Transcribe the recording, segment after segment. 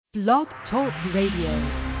Blog Talk Radio.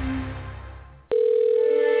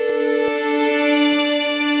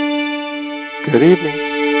 Good evening.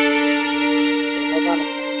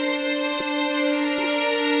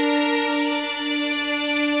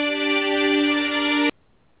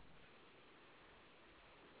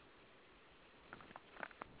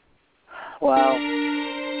 Wow.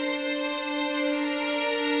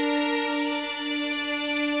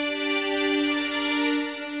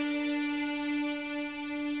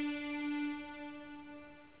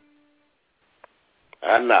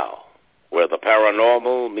 And now, where the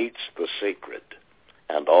paranormal meets the sacred,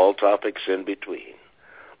 and all topics in between,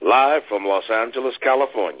 live from Los Angeles,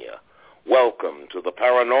 California, welcome to the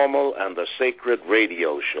Paranormal and the Sacred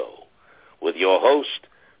Radio Show, with your host,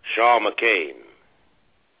 Shaw McCain.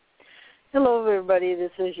 Hello, everybody.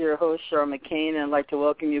 This is your host, Shaw McCain, and I'd like to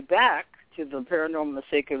welcome you back to the Paranormal and the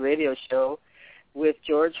Sacred Radio Show with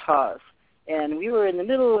George Haas. And we were in the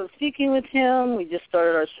middle of speaking with him. We just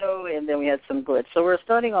started our show, and then we had some glitch. So we're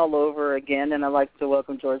starting all over again, and I'd like to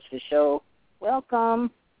welcome George to the show. Welcome.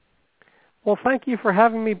 Well, thank you for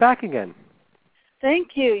having me back again.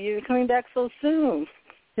 Thank you. You're coming back so soon.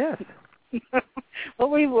 Yes. What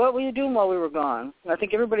were you doing while we were gone? I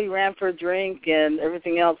think everybody ran for a drink and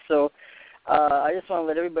everything else, so I just want to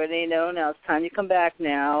let everybody know now it's time to come back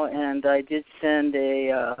now, and I did send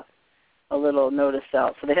a little notice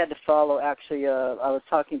out. So they had to follow, actually, I was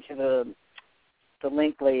talking to the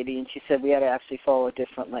link lady, and she said we had to actually follow a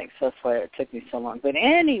different link, so that's why it took me so long. But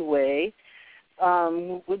anyway,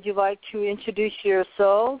 would you like to introduce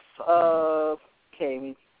yourself?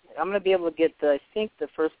 Okay, I'm going to be able to get, I think, the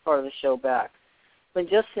first part of the show back. But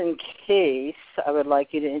just in case, I would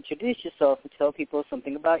like you to introduce yourself and tell people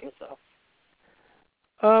something about yourself.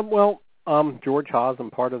 Well, I'm George Haas.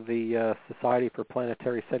 I'm part of the Society for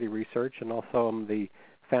Planetary SETI Research, and also I'm the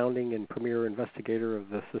founding and premier investigator of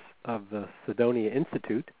the Cydonia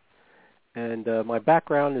Institute. And my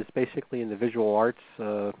background is basically in the visual arts.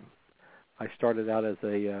 I started out as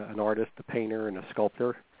an artist, a painter, and a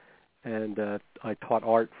sculptor, and I taught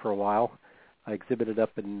art for a while. I exhibited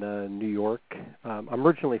up in New York. I'm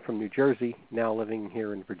originally from New Jersey, now living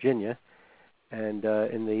here in Virginia. And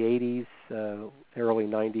in the 80s, early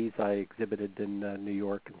 90s, I exhibited in New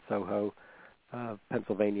York and Soho,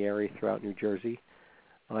 Pennsylvania area, throughout New Jersey.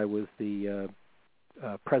 I was the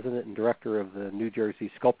president and director of the New Jersey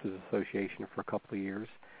Sculptors Association for a couple of years.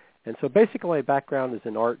 And so basically my background is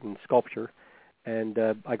in art and sculpture, and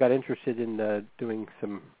I got interested in doing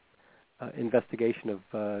some investigation of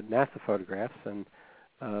NASA photographs. And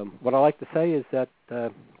what I like to say is that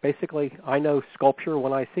basically I know sculpture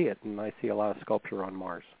when I see it, and I see a lot of sculpture on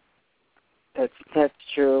Mars. That's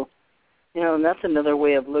true. You know, and that's another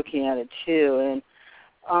way of looking at it, too.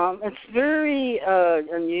 And it's very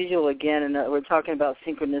unusual, again, and we're talking about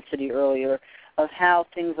synchronicity earlier, of how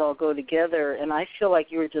things all go together. And I feel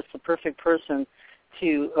like you were just the perfect person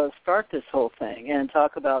to start this whole thing and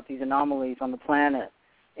talk about these anomalies on the planet.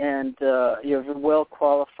 And you're well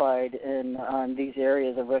qualified in these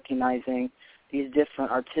areas of recognizing these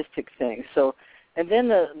different artistic things. So, and then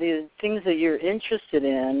the things that you're interested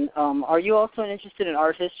in, are you also interested in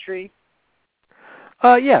art history?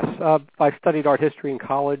 Yes. I studied art history in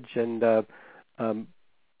college, and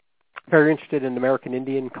very interested in American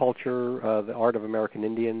Indian culture, the art of American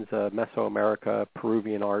Indians, Mesoamerica,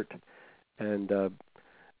 Peruvian art, and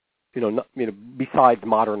besides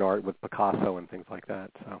modern art with Picasso and things like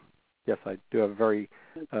that. So, yes, I do have a very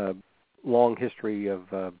long history of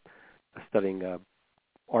studying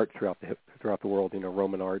art throughout the world.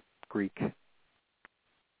 Roman art, Greek,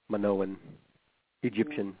 Minoan,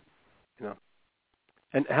 Egyptian,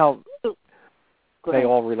 and how they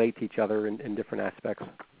all relate to each other in different aspects.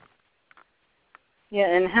 Yeah,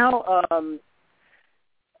 and how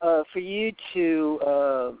for you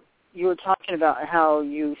to. You were talking about how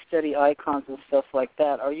you study icons and stuff like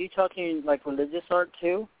that. Are you talking like religious art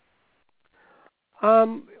too?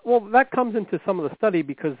 Well, that comes into some of the study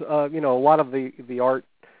because a lot of the art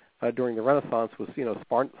during the Renaissance was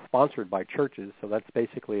sponsored by churches. So that's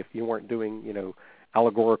basically, if you weren't doing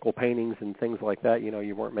allegorical paintings and things like that,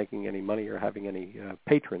 you weren't making any money or having any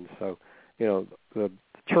patrons. So the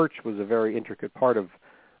church was a very intricate part of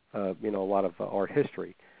a lot of art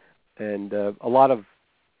history, and a lot of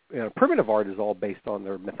primitive art is all based on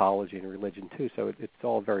their mythology and religion, too, so it's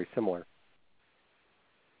all very similar.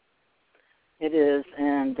 It is,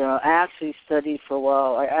 and I actually studied for a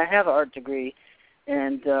while. I have an art degree,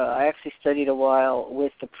 and I actually studied a while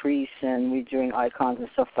with the priests, and we doing icons and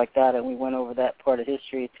stuff like that, and we went over that part of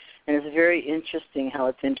history. And it's very interesting how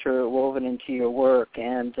it's interwoven into your work,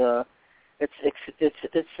 and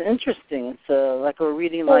it's interesting. It's like we're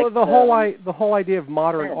reading the whole idea of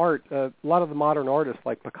modern art. A lot of the modern artists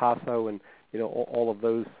like Picasso and all of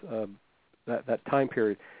those that time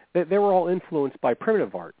period, they were all influenced by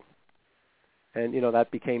primitive art, and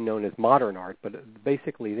that became known as modern art. But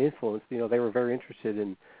basically, the influence, they were very interested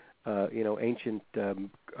in ancient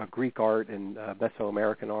Greek art and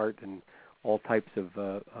Mesoamerican art and all types of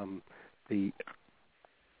the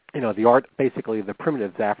art, basically the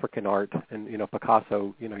primitives, African art, and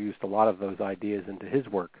Picasso used a lot of those ideas into his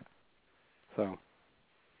work. So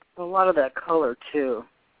a lot of that color too,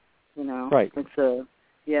 Right.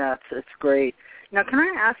 It's great. Now, can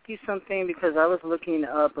I ask you something, because I was looking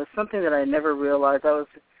up something that I never realized. I was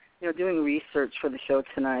doing research for the show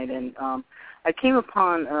tonight, and I came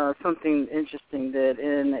upon something interesting that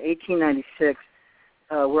in 1896,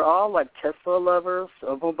 we're all like Tesla lovers.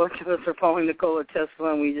 A whole bunch of us are following Nikola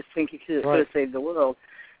Tesla, and we just think he could have saved the world.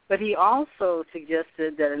 But he also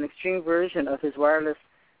suggested that an extreme version of his wireless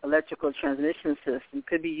electrical transmission system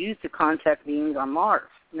could be used to contact beings on Mars.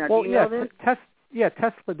 Now, do you know this?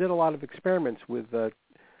 Tesla did a lot of experiments with,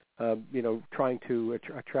 trying to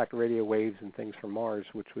attract radio waves and things from Mars,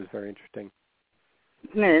 which was very interesting.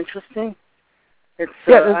 Isn't it interesting? There's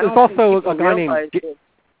also a guy named...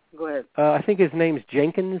 Go ahead. I think his name's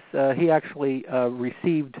Jenkins. He actually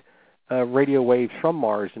received radio waves from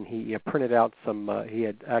Mars, and he printed out some... he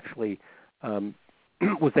had actually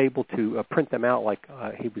was able to print them out like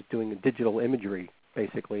he was doing digital imagery,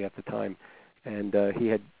 basically, at the time. And he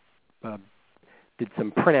had did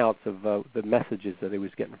some printouts of the messages that he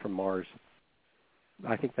was getting from Mars.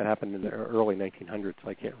 I think that happened in the early 1900s.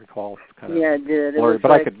 I can't recall. It's kind of it did. blurry,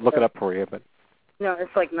 but I could look it up for you. But no,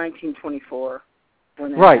 it's like 1924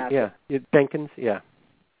 when that happened. Yeah. Jenkins, yeah.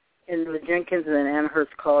 And with Jenkins and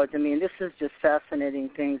Amherst College, I mean, this is just fascinating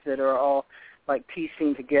things that are all like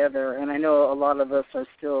piecing together. And I know a lot of us are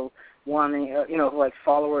still wanting, like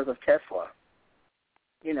followers of Tesla.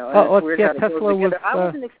 And it's weird how it goes together. I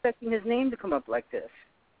wasn't expecting his name to come up like this.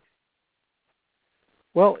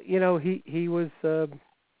 Well, he was a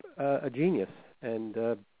genius, and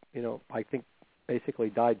I think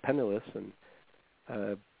basically died penniless, and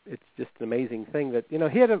it's just an amazing thing that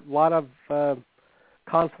he had a lot of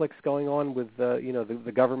conflicts going on with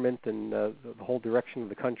the government and the whole direction of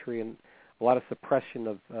the country, and a lot of suppression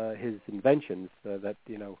of his inventions that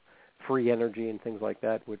free energy and things like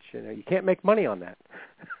that, which you can't make money on that.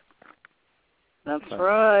 That's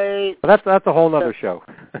right. But that's a whole other show.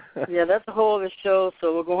 Yeah, that's a whole other show,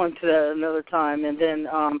 so we'll go into that another time. And then,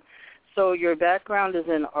 so your background is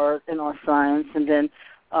in art and art science, and then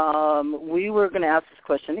we were going to ask this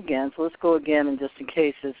question again, so let's go again, and just in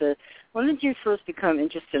case, when did you first become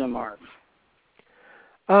interested in Mars?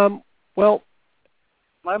 Well,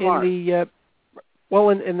 why Mars?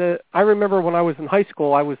 I remember when I was in high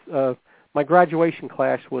school, I was my graduation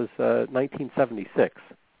class was 1976,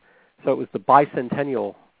 so it was the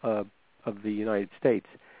bicentennial of the United States,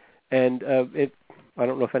 and I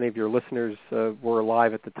don't know if any of your listeners were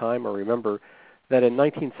alive at the time or remember that in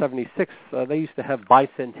 1976 they used to have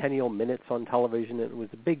bicentennial minutes on television, and it was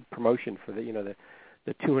a big promotion for the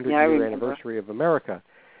 200-year anniversary of America.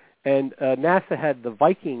 And NASA had the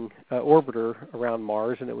Viking orbiter around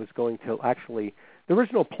Mars, and it was going to actually... The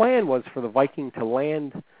original plan was for the Viking to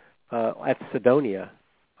land at Cydonia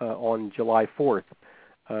on July 4th.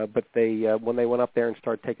 But when they went up there and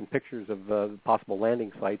started taking pictures of possible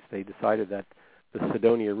landing sites, they decided that the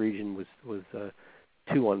Cydonia region was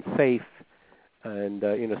too unsafe. And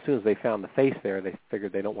as soon as they found the face there, they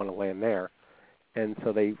figured they don't want to land there. And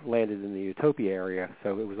so they landed in the Utopia area,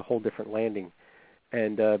 so it was a whole different landing.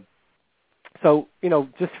 And so,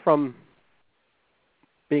 just from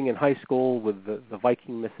being in high school with the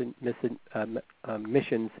Viking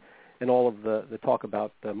missions and all of the talk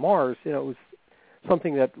about Mars, it was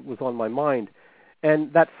something that was on my mind.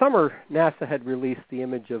 And that summer, NASA had released the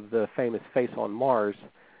image of the famous face on Mars,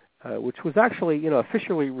 which was actually,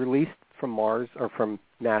 officially released from Mars, or from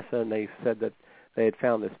NASA, and they said that they had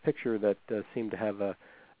found this picture that seemed to have a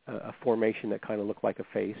formation that kind of looked like a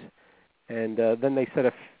face. And then they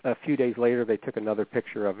said a few days later they took another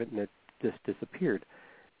picture of it, and it just disappeared.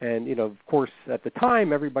 And, of course, at the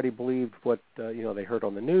time, everybody believed what, they heard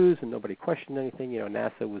on the news, and nobody questioned anything.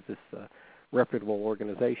 NASA was this reputable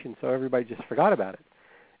organization, so everybody just forgot about it.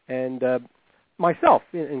 And myself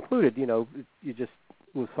included, it just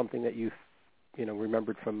was something that you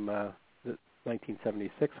remembered from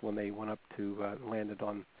 1976 when they went up to landed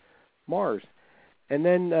on Mars. And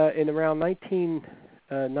then in around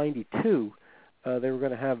 1992, they were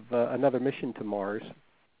going to have another mission to Mars.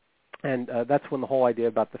 And that's when the whole idea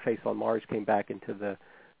about the face on Mars came back into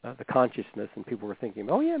the consciousness, and people were thinking,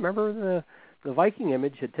 oh yeah, remember the Viking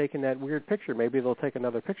image had taken that weird picture. Maybe they'll take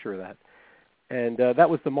another picture of that. And that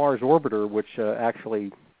was the Mars orbiter, which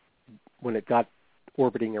actually, when it got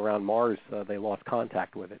orbiting around Mars, they lost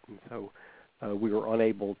contact with it, and so we were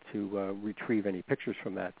unable to retrieve any pictures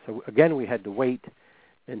from that. So again, we had to wait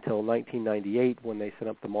until 1998 when they sent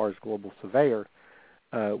up the Mars Global Surveyor,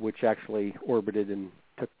 which actually orbited and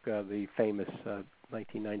took the famous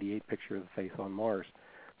 1998 picture of the face on Mars.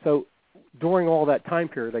 So during all that time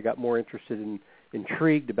period, I got more interested and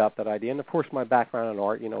intrigued about that idea. And of course, my background in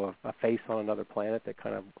art, a face on another planet, that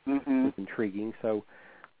kind of was intriguing. So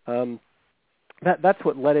that's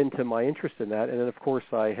what led into my interest in that. And then, of course,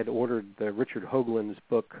 I had ordered Richard Hoagland's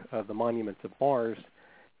book, The Monuments of Mars,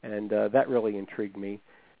 and that really intrigued me.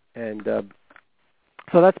 And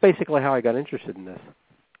so that's basically how I got interested in this.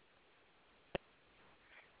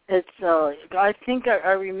 It's. I think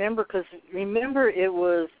I remember, because it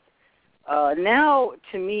was. Now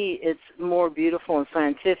to me it's more beautiful and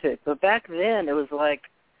scientific, but back then it was like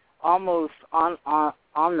almost on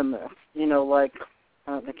the myth. Like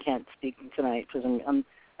I can't speak tonight because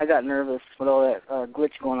I got nervous with all that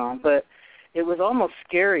glitch going on. But it was almost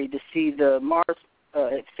scary to see the Mars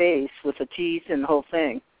face with the teeth and the whole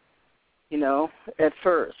thing. At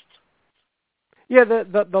first. Yeah,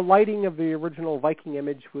 the lighting of the original Viking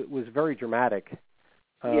image was very dramatic.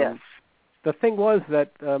 Yes. The thing was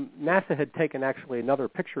that NASA had taken actually another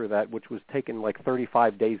picture of that, which was taken like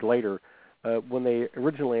 35 days later, when they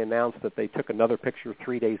originally announced that they took another picture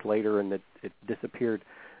 3 days later and it disappeared.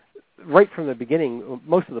 Right from the beginning,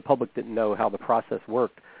 most of the public didn't know how the process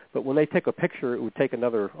worked. But when they take a picture, it would take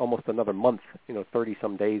almost another month,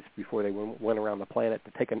 30-some days before they went around the planet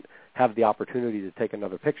to have the opportunity to take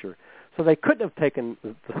another picture. So they couldn't have taken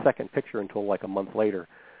the second picture until like a month later.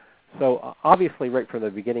 So obviously, right from the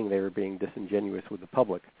beginning, they were being disingenuous with the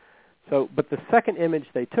public. But the second image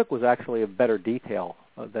they took was actually of better detail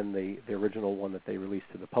than the original one that they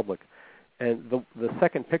released to the public. And the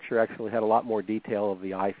second picture actually had a lot more detail of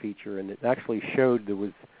the eye feature, and it actually showed there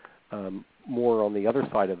was more on the other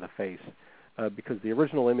side of the face, because the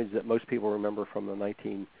original image that most people remember from the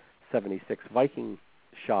 1976 Viking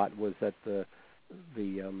shot was that the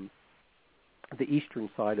eastern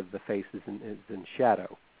side of the face is in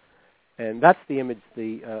shadow. And that's the image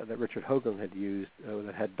that Richard Hoagland had used,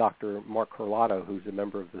 that had Dr. Mark Corlato, who's a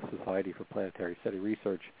member of the Society for Planetary Study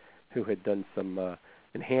Research, who had done some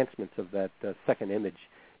enhancements of that second image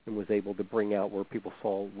and was able to bring out where people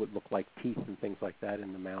saw what looked like teeth and things like that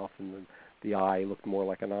in the mouth, and the eye looked more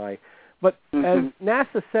like an eye. But as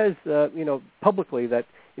NASA says, publicly, that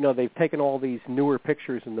they've taken all these newer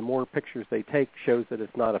pictures, and the more pictures they take shows that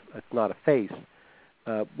it's not a face,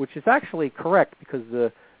 which is actually correct, because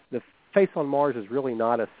the face on Mars is really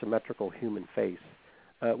not a symmetrical human face.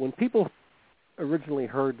 When people originally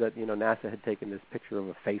heard that NASA had taken this picture of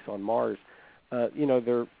a face on Mars,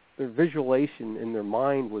 their visualization in their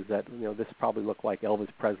mind was that this probably looked like Elvis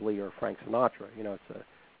Presley or Frank Sinatra.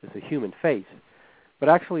 It's a human face, but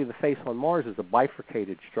actually the face on Mars is a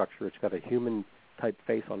bifurcated structure. It's got a human type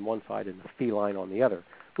face on one side and a feline on the other,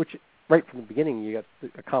 which right from the beginning you got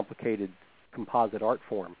a complicated composite art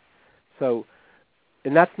form. So.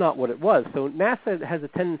 And that's not what it was. So NASA has a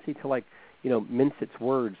tendency to mince its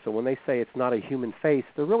words. So when they say it's not a human face,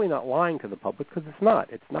 they're really not lying to the public, because it's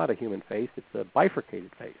not. It's not a human face. It's a bifurcated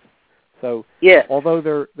face. So although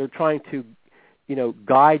they're trying to,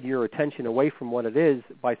 guide your attention away from what it is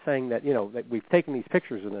by saying that, that we've taken these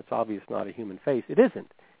pictures and it's obvious not a human face, it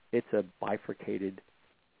isn't. It's a bifurcated,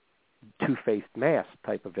 two-faced mask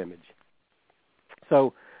type of image.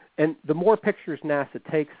 So. And the more pictures NASA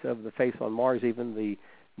takes of the face on Mars, even the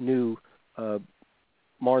new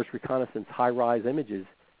Mars Reconnaissance high-rise images,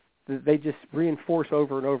 they just reinforce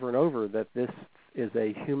over and over and over that this is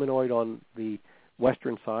a humanoid on the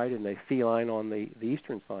western side and a feline on the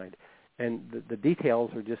eastern side. And the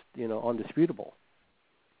details are just, undisputable.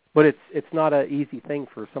 But it's not an easy thing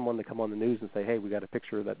for someone to come on the news and say, hey, we got a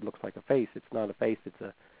picture that looks like a face. It's not a face.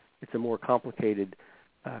 It's a more complicated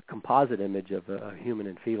composite image of a human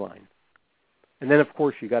and feline. And then, of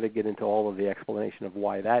course, you got to get into all of the explanation of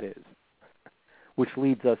why that is, which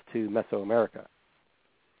leads us to Mesoamerica,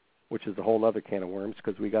 which is a whole other can of worms,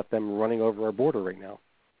 because we got them running over our border right now.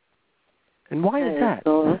 And why is that?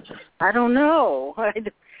 I don't know. I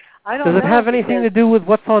don't know. Does it have anything to do with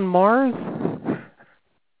what's on Mars?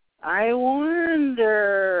 I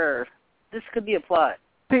wonder. This could be a plot.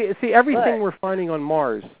 See, everything we're finding on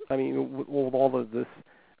Mars, I mean, with all of this,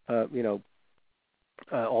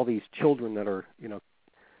 all these children that are,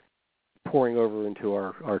 pouring over into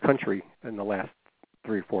our country in the last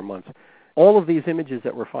 3 or 4 months, all of these images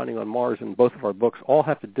that we're finding on Mars in both of our books all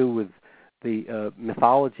have to do with the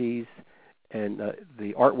mythologies and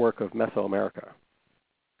the artwork of Mesoamerica.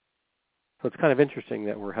 So it's kind of interesting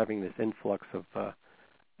that we're having this influx of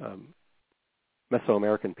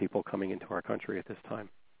Mesoamerican people coming into our country at this time.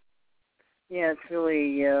 Yeah, it's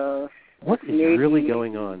really... what is really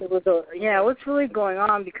going on? What's really going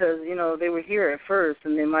on, because, they were here at first,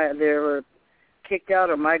 and they were kicked out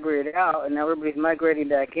or migrated out, and now everybody's migrating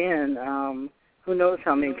back in. Who knows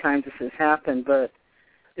how many times this has happened, but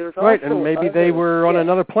there was also... Right, and maybe they were on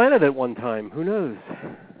another planet at one time. Who knows?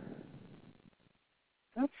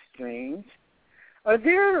 That's strange. Are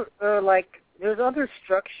there, there's other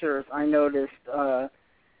structures I noticed.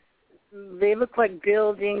 They look like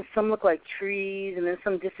buildings, some look like trees, and then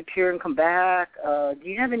some disappear and come back. Do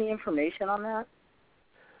you have any information on that?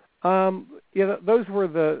 Those were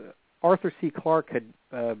the... Arthur C. Clarke had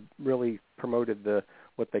really promoted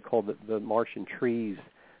what they called the Martian trees,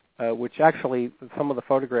 which actually, some of the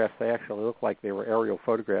photographs, they actually look like they were aerial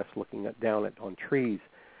photographs looking down on trees.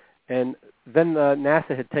 And then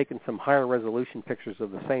NASA had taken some higher resolution pictures of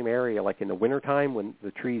the same area, like in the wintertime when the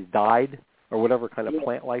trees died, or whatever kind of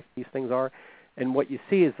plant life these things are. And what you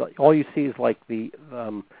see is, all you see is like the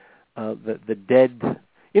dead...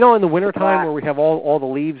 in the wintertime where we have all the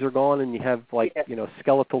leaves are gone and you have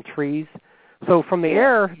skeletal trees. So from the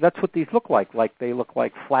air, that's what these look like. Like they look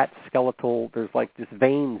like flat skeletal, there's like just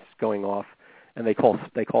veins going off, and they call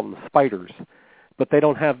them spiders. But they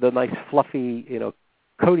don't have the nice fluffy,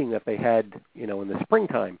 coating that they had, in the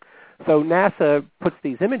springtime. So NASA puts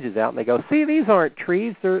these images out and they go, see, these aren't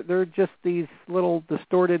trees, they're just these little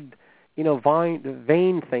distorted,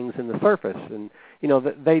 vein things in the surface. And,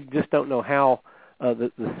 they just don't know how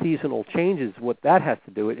the seasonal changes, what that has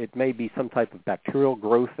to do. It may be some type of bacterial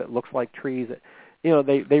growth that looks like trees.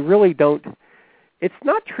 They really don't. It's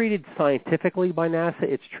not treated scientifically by NASA.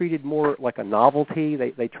 It's treated more like a novelty.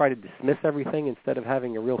 They try to dismiss everything instead of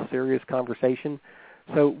having a real serious conversation.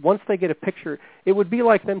 So once they get a picture, it would be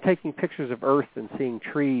like them taking pictures of Earth and seeing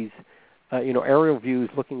trees, aerial views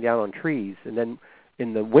looking down on trees. And then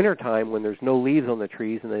in the wintertime when there's no leaves on the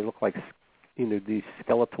trees and they look like these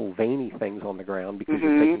skeletal veiny things on the ground because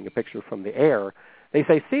you're taking a picture from the air, they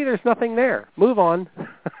say, see, there's nothing there. Move on.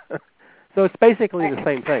 So it's basically the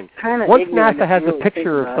same thing. Once NASA has a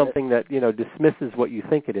picture of something that, dismisses what you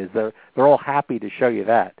think it is, they're all happy to show you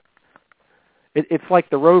that. It's like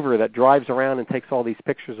the rover that drives around and takes all these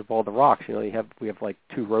pictures of all the rocks. We have like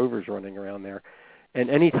 2 rovers running around there. And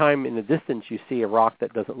anytime in the distance you see a rock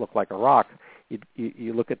that doesn't look like a rock,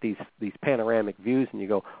 you look at these panoramic views and you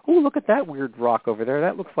go, oh, look at that weird rock over there.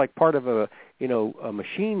 That looks like part of a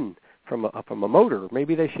machine from a motor.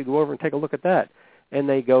 Maybe they should go over and take a look at that. And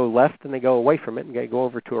they go left and they go away from it and they go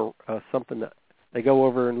over to something that they go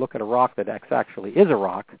over and look at a rock that actually is a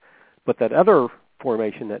rock, but that other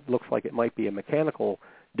formation that looks like it might be a mechanical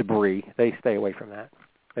debris, they stay away from that.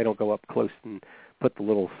 They don't go up close and put the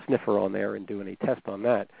little sniffer on there and do any test on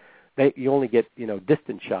that. You only get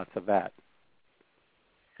distant shots of that,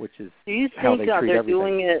 which is how they treat everything. Do you think they're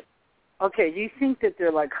doing it? Okay. Do you think that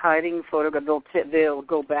they're like hiding photographs? They'll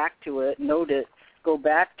go back to it, note it, go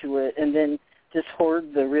back to it, and then just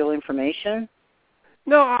hoard the real information?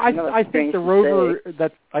 No, I think the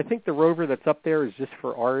rover that's up there is just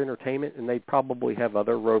for our entertainment, and they probably have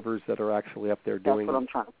other rovers that are actually up there doing. That's what I'm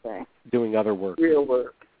trying to say. Doing other work. Real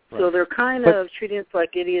work. Right. So they're kind of treating us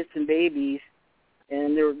like idiots and babies,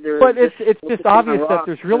 and they're. But it's just obvious that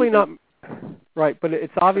there's really not. Right, but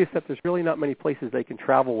it's obvious that there's really not many places they can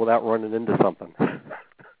travel without running into something.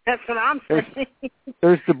 That's what I'm saying.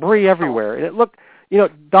 There's debris everywhere, and it looked.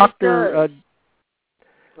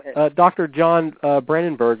 Dr. John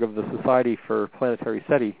Brandenburg of the Society for Planetary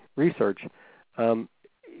SETI Research,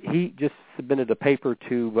 he just submitted a paper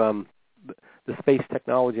to the Space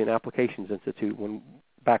Technology and Applications Institute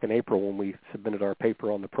back in April when we submitted our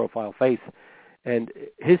paper on the profile face. And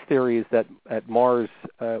his theory is that at Mars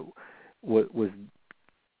was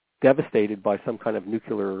devastated by some kind of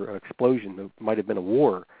nuclear explosion. There might have been a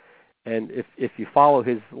war. And if you follow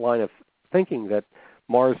his line of thinking that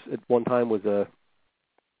Mars at one time was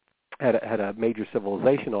had a major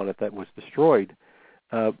civilization on it that was destroyed,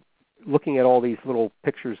 looking at all these little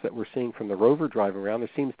pictures that we're seeing from the rover driving around, there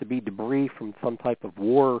seems to be debris from some type of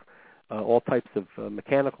war, all types of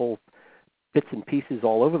mechanical bits and pieces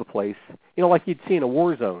all over the place, like you'd see in a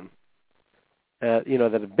war zone, that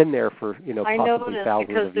have been there for, possibly thousands of years. I noticed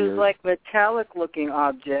because there's like metallic-looking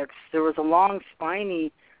objects. There was a long,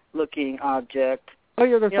 spiny-looking object. Oh,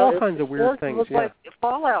 yeah, there's all kinds of weird things. It looks like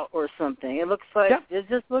Fallout or something. It looks like, It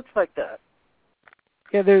just looks like that.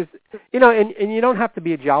 Yeah, there's, and you don't have to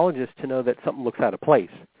be a geologist to know that something looks out of place.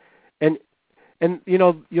 And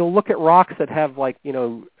you'll look at rocks that have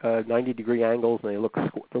 90-degree angles, and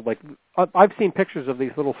they're like, I've seen pictures of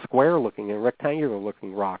these little square-looking and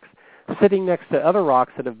rectangular-looking rocks sitting next to other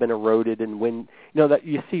rocks that have been eroded and wind, that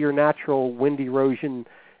you see your natural wind erosion,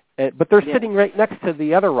 but they're sitting right next to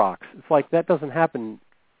the other rocks. It's like that doesn't happen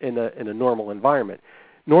in a normal environment.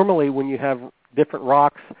 Normally, when you have different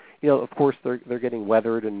rocks, of course they're getting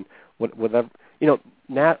weathered and whatever.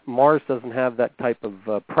 Mars doesn't have that type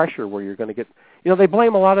of pressure where you're going to get. They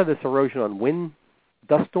blame a lot of this erosion on wind,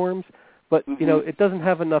 dust storms, but it doesn't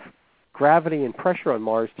have enough gravity and pressure on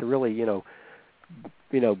Mars to really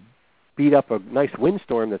beat up a nice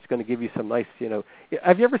windstorm that's going to give you some nice.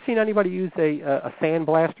 Have you ever seen anybody use a sand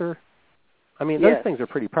blaster? I mean, those things are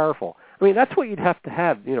pretty powerful. I mean, that's what you'd have to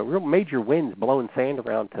have. Real major winds blowing sand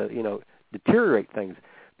around to deteriorate things.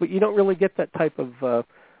 But you don't really get that type of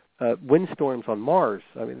windstorms on Mars.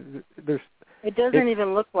 I mean, It doesn't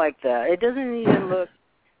even look like that. It doesn't even look.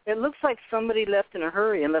 It looks like somebody left in a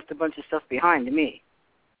hurry and left a bunch of stuff behind to me.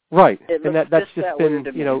 Right, and that's just been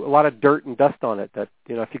a lot of dirt and dust on it. That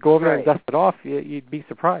if you go over there and dust it off, you'd be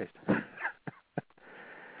surprised.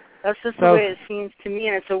 That's just the way it seems to me,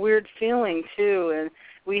 and it's a weird feeling too. And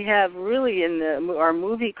we have really our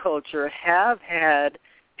movie culture have had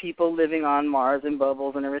people living on Mars in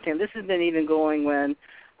bubbles and everything. This has been even going when,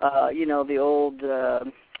 the old,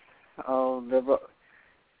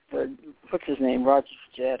 what's his name, Roger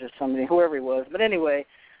Jett or somebody, whoever he was. But anyway,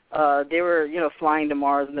 they were, flying to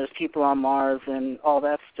Mars, and there's people on Mars and all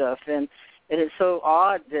that stuff. And it is so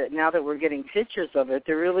odd that now that we're getting pictures of it,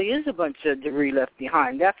 there really is a bunch of debris left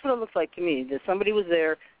behind. That's what it looks like to me, that somebody was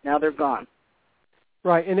there, now they're gone.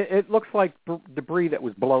 Right, and it looks like debris that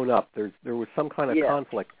was blown up. There was some kind of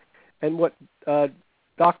conflict. And what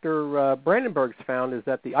Dr. Brandenburg's found is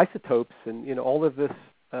that the isotopes and all of this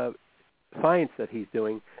science that he's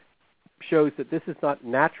doing shows that this is not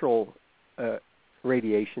natural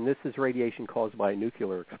radiation. This is radiation caused by a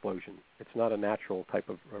nuclear explosion. It's not a natural type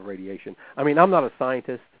of radiation. I mean, I'm not a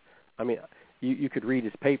scientist. I mean, you could read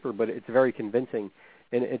his paper, but it's very convincing,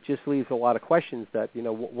 and it just leaves a lot of questions that,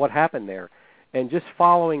 what happened there. And just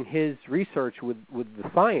following his research with the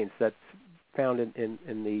science that's found in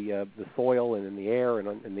the soil and in the air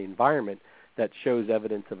and in the environment that shows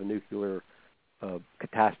evidence of a nuclear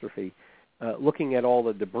catastrophe, looking at all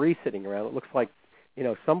the debris sitting around, it looks like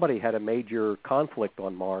somebody had a major conflict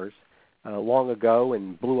on Mars long ago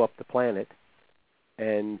and blew up the planet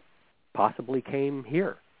and possibly came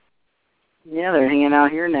here. Yeah, they're hanging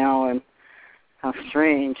out here now, and how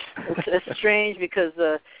strange. It's strange because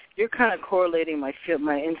you're kind of correlating my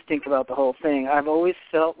instinct about the whole thing. I've always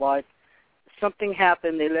felt like something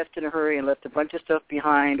happened, they left in a hurry and left a bunch of stuff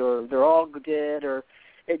behind, or they're all dead, or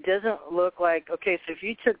it doesn't look like, okay, so if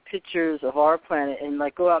you took pictures of our planet and,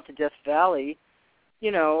 go out to Death Valley,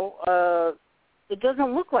 it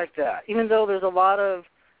doesn't look like that, even though there's a lot of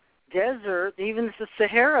desert, even the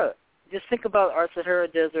Sahara. Just think about our Sahara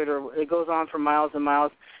Desert, or it goes on for miles and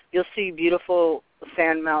miles. You'll see beautiful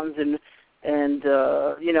sand mountains and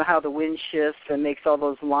how the wind shifts and makes all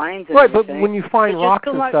those lines. And right, everything. But when you find rocks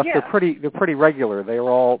and stuff, they're pretty regular.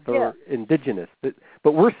 They're indigenous.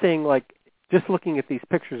 But we're seeing just looking at these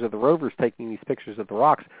pictures of the rovers taking these pictures of the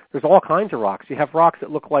rocks. There's all kinds of rocks. You have rocks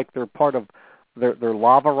that look like they're part of they're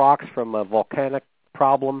lava rocks from a volcanic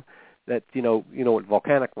problem. That what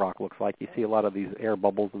volcanic rock looks like. You see a lot of these air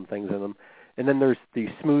bubbles and things in them. And then there's these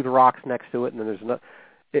smooth rocks next to it, and then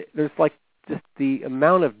there's just the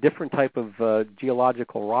amount of different type of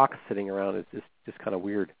geological rocks sitting around is just kind of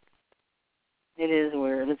weird. It is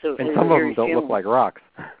weird. And some of them don't look like rocks.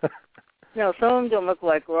 No, some of them don't look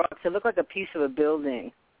like rocks. They look like a piece of a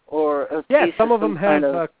building or a piece some of them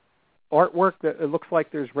have artwork that it looks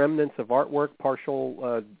like there's remnants of artwork,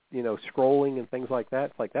 partial, scrolling and things like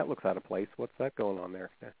that. It's like that looks out of place. What's that going on there?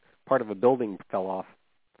 Part of a building fell off.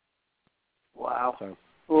 Wow. So.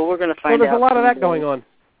 Well, we're going to find out. So there's a lot of that going on.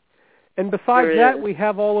 And besides that, we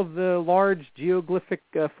have all of the large geoglyphic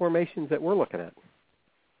formations that we're looking at.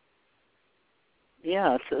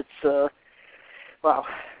 Yeah, it's wow.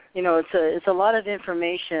 It's a lot of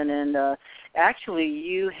information, and actually,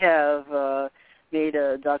 you have made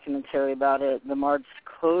a documentary about it, the Mars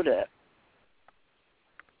Codex.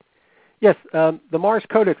 Yes, the Mars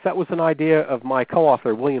Codex. That was an idea of my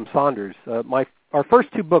co-author, William Saunders. Our first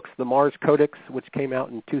two books, the Mars Codex, which came out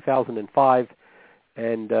in 2005.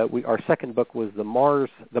 And our second book was the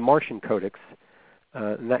Martian Codex,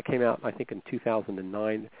 and that came out, I think, in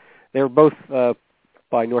 2009. They were both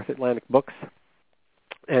by North Atlantic Books.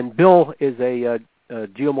 And Bill is a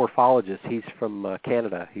geomorphologist. He's from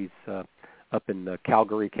Canada. He's up in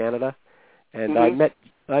Calgary, Canada. And Mm-hmm.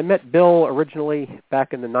 I met Bill originally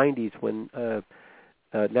back in the 90s when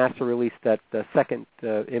NASA released that second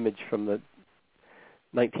image from the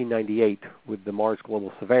 1998 with the Mars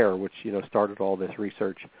Global Surveyor, which started all this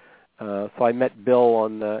research. So I met Bill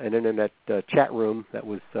on an internet chat room that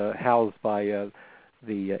was housed by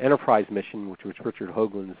the Enterprise mission, which was Richard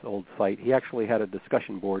Hoagland's old site. He actually had a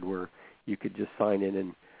discussion board where you could just sign in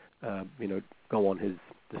and go on his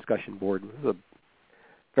discussion board. It was a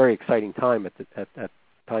very exciting time at that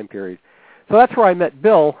time period. So that's where I met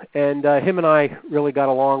Bill, and him and I really got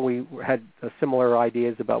along. We had similar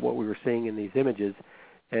ideas about what we were seeing in these images,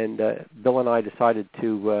 and Bill and I decided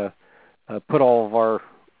to put all of our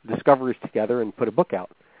discoveries together and put a book out.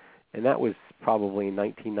 And that was probably in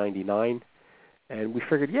 1999. And we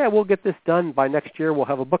figured, we'll get this done. By next year, we'll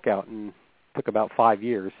have a book out. And it took about 5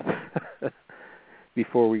 years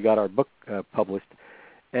before we got our book published.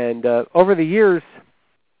 And over the years,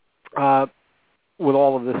 with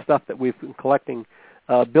all of this stuff that we've been collecting,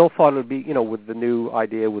 Bill thought it would be, with the new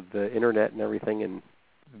idea with the internet and everything and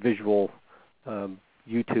visual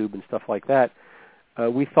YouTube and stuff like that,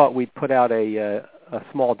 we thought we'd put out a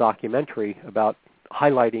small documentary about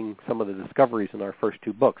highlighting some of the discoveries in our first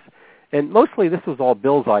two books. And mostly this was all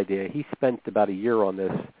Bill's idea. He spent about a year on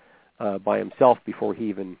this by himself before he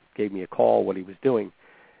even gave me a call what he was doing.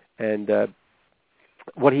 And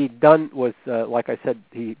what he'd done was, like I said,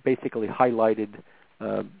 he basically highlighted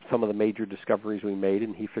some of the major discoveries we made,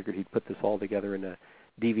 and he figured he'd put this all together in a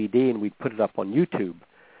DVD and we'd put it up on YouTube.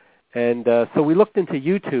 And so we looked into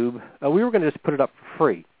YouTube. We were going to just put it up for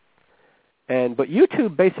free. But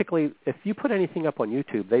YouTube basically, if you put anything up on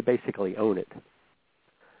YouTube, they basically own it.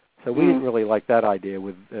 So we didn't really like that idea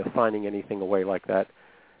with signing anything away like that,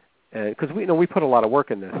 because we put a lot of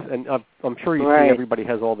work in this, and I'm sure you see everybody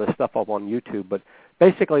has all this stuff up on YouTube. But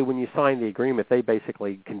basically, when you sign the agreement, they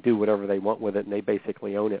basically can do whatever they want with it, and they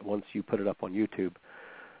basically own it once you put it up on YouTube.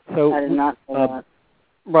 So I did not know that.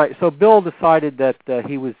 Right. So Bill decided that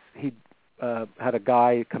he had a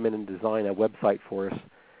guy come in and design a website for us.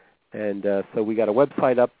 And so we got a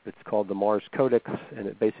website up. It's called the Mars Codex, and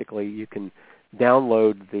it basically you can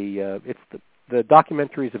download the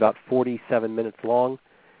documentary is about 47 minutes long,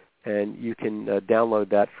 and you can download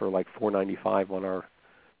that for like $4.95 on our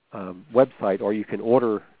website, or you can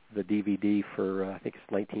order the DVD for I think it's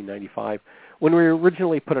 $19.95. When we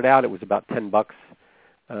originally put it out, it was about $10,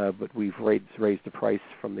 but we've raised the price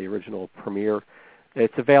from the original premiere.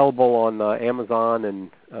 It's available on Amazon and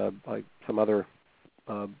like some other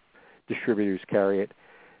distributors carry it,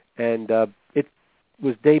 and it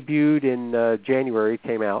was debuted in January. It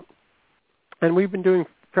came out, and we've been doing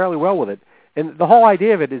fairly well with it. And the whole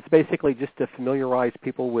idea of it is basically just to familiarize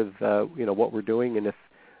people with what we're doing, and if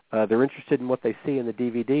they're interested in what they see in the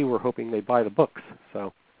DVD, we're hoping they buy the books.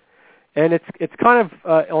 So, and it's kind of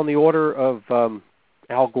on the order of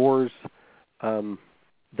Al Gore's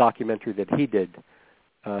documentary that he did.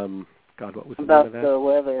 God, what was the name of that? About the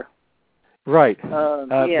weather. Right.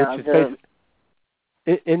 Which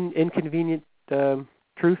is Inconvenient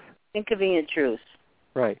Truth? Inconvenient Truth.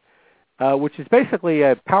 Right. Which is basically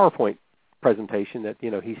a PowerPoint presentation that,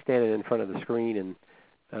 he's standing in front of the screen, and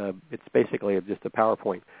it's basically just a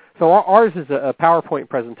PowerPoint. So ours is a PowerPoint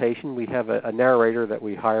presentation. We have a narrator that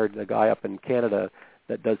we hired, a guy up in Canada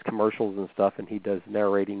that does commercials and stuff, and he does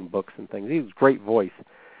narrating books and things. He has a great voice.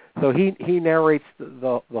 So he narrates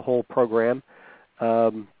the whole program.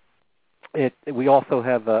 We also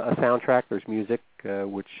have a soundtrack. There's music,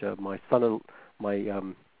 which my son-in-law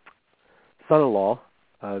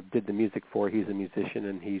did the music for. He's a musician,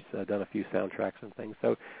 and he's done a few soundtracks and things.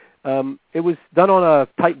 So it was done on a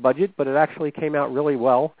tight budget, but it actually came out really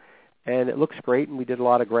well, and it looks great. And we did a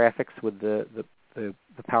lot of graphics with the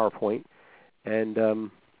PowerPoint, and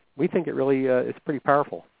we think it really is pretty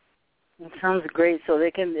powerful. It sounds great. So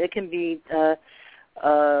it can be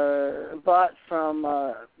bought from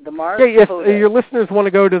the Mars Codex. Codex. If your listeners want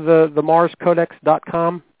to go to the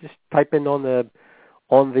MarsCodex.com, just type in on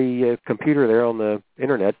the computer there on the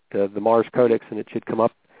internet the Mars Codex, and it should come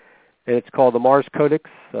up. And it's called the Mars Codex,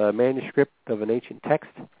 Manuscript of an Ancient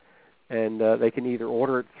Text. And they can either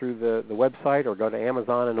order it through the website or go to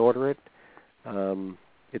Amazon and order it.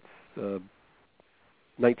 It's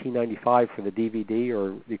 $19.95 for the DVD,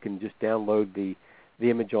 or you can just download the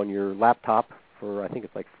image on your laptop for, I think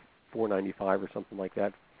it's like $4.95 or something like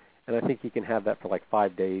that. And I think you can have that for like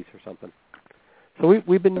 5 days or something. So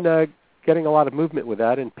we've been getting a lot of movement with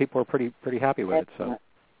that, and people are pretty happy with Excellent. it.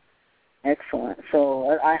 So Excellent.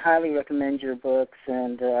 So I highly recommend your books,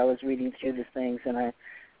 and I was reading through these things, and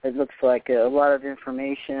It looks like a lot of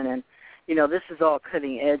information, and this is all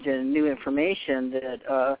cutting edge and new information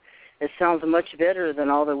that it sounds much better than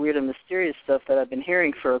all the weird and mysterious stuff that I've been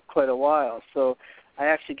hearing for quite a while. So I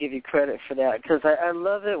actually give you credit for that, because I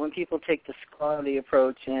love it when people take the scholarly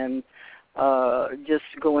approach and just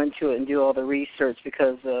go into it and do all the research,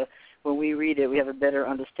 because when we read it, we have a better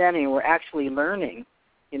understanding, and we're actually learning.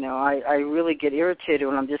 I really get irritated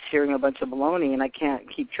when I'm just hearing a bunch of baloney and I can't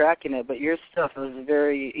keep tracking it, but your stuff is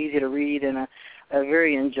very easy to read and a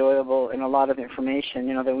very enjoyable and a lot of information,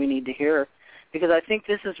 that we need to hear, because I think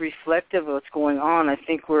this is reflective of what's going on. I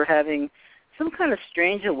think we're having some kind of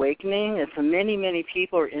strange awakening, and so many, many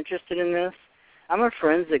people are interested in this. I'm a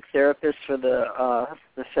forensic therapist for the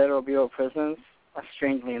Federal Bureau of Prisons,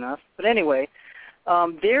 strangely enough. But anyway,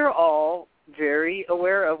 they're all very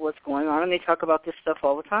aware of what's going on, and they talk about this stuff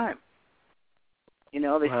all the time. They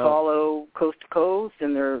follow coast to coast,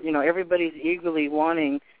 and they're, everybody's eagerly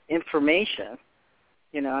wanting information,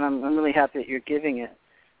 and I'm really happy that you're giving it.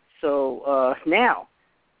 So now,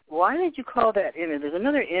 why did you call that image? There's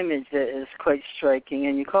another image that is quite striking,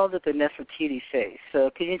 and you called it the Nefertiti face. So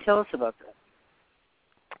can you tell us about that?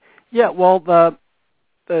 Yeah, well, the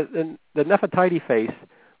Nefertiti face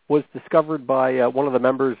was discovered by one of the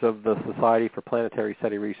members of the Society for Planetary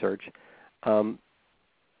SETI Research. Hold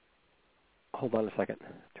on a second.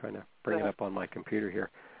 I'm trying to bring it up on my computer here.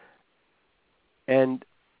 And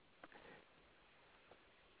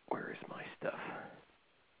where is my stuff?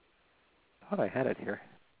 I thought I had it here.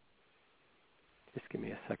 Just give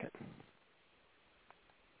me a second.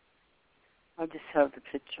 I just have the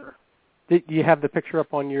picture. Did you have the picture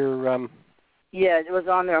up on your... Yeah, it was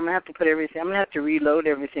on there. I'm going to have to put everything. I'm going to have to reload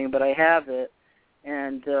everything, but I have it.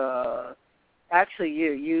 And actually,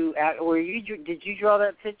 did you draw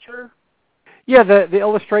that picture? Yeah, the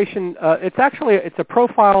illustration, it's a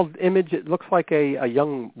profiled image. It looks like a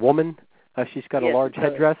young woman. She's got a large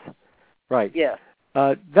headdress. Right. Yeah.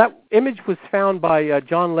 That image was found by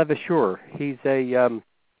John Levasseur. He's a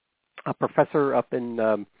professor up in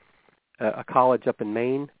a college up in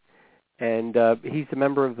Maine. And he's a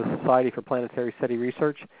member of the Society for Planetary SETI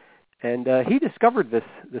Research, and he discovered this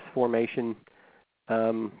formation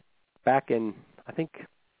back in, I think,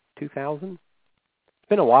 2000. It's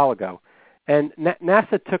been a while ago, and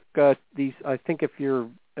NASA took these. I think if your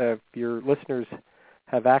listeners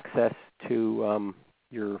have access to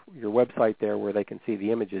your website there, where they can see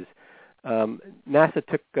the images, NASA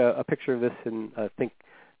took a picture of this in, I think,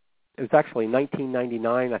 it was actually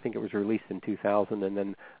 1999. I think it was released in 2000, and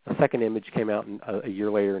then a second image came out a year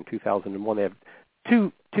later in 2001. They have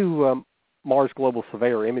two Mars Global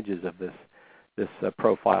Surveyor images of this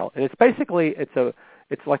profile, and it's basically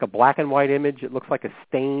it's like a black and white image. It looks like a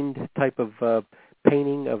stained type of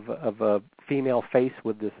painting of a female face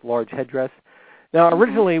with this large headdress. Now,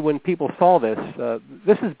 originally, when people saw this,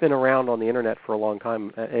 this has been around on the internet for a long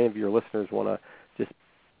time. Any of your listeners want to just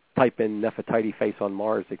type in Nefertiti face on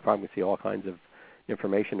Mars, they probably see all kinds of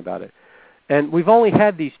information about it. And we've only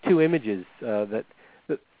had these two images. That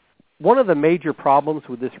one of the major problems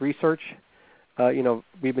with this research,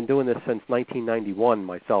 we've been doing this since 1991,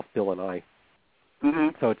 myself, Bill, and I. Mm-hmm.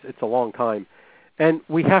 So it's a long time. And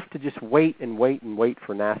we have to just wait and wait and wait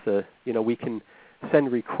for NASA. We can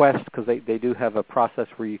send requests, because they do have a process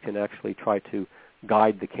where you can actually try to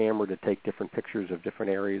guide the camera to take different pictures of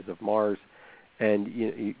different areas of Mars. And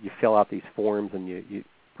you fill out these forms, and you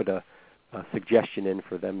put a suggestion in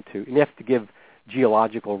for them to, and you have to give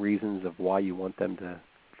geological reasons of why you want them to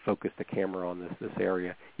focus the camera on this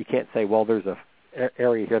area. You can't say, well, there's a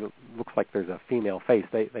area here that looks like there's a female face.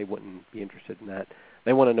 They wouldn't be interested in that.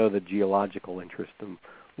 They want to know the geological interest and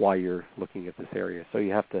why you're looking at this area. So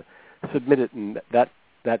you have to submit it in that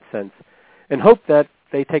sense, and hope that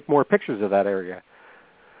they take more pictures of that area.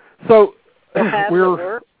 So we're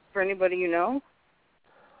work for anybody you know.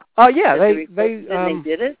 Yeah, they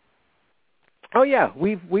did it. Oh yeah,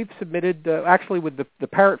 we've submitted actually with the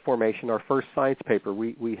Parrot formation, our first science paper.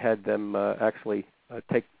 We had them actually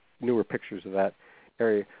take newer pictures of that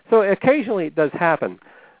area. So occasionally it does happen,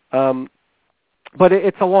 but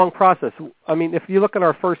it's a long process. I mean, if you look at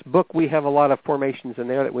our first book, we have a lot of formations in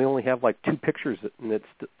there that we only have like 2 pictures, and it's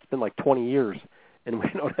been like 20 years, and we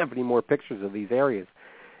don't have any more pictures of these areas.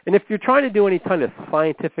 And if you're trying to do any kind of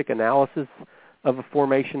scientific analysis of a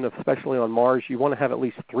formation, especially on Mars, you want to have at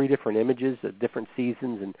least 3 different images at different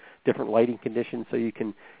seasons and different lighting conditions, so you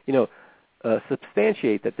can,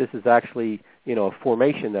 substantiate that this is actually, a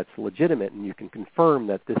formation that's legitimate, and you can confirm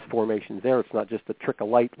that this formation's there. It's not just a trick of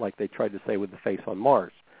light like they tried to say with the face on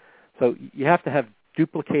Mars. So you have to have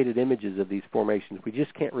duplicated images of these formations. We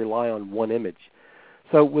just can't rely on one image.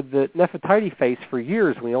 So with the Nefertiti face, for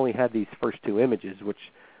years we only had these first two images,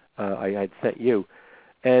 which I had sent you.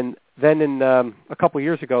 And then in a couple of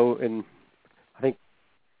years ago, in I think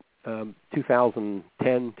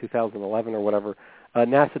 2010, 2011 or whatever,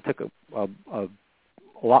 NASA took a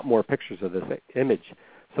lot more pictures of this image.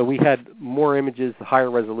 So we had more images,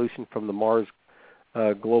 higher resolution from the Mars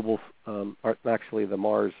actually the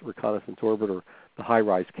Mars Reconnaissance Orbiter, the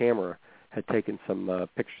HiRISE camera, had taken some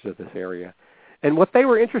pictures of this area. And what they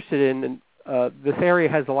were interested in, this area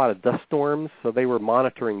has a lot of dust storms, so they were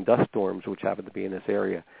monitoring dust storms, which happen to be in this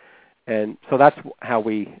area. And so that's how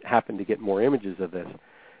we happened to get more images of this.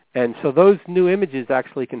 And so those new images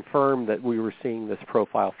actually confirm that we were seeing this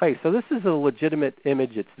profile face. So this is a legitimate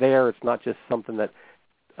image. It's there. It's not just something that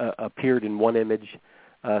appeared in one image.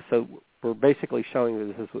 So we're basically showing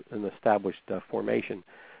that this is an established formation.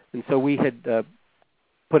 And so we had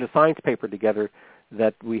put a science paper together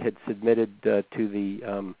that we had submitted to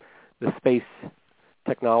the Space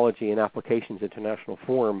Technology and Applications International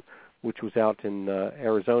Forum, which was out in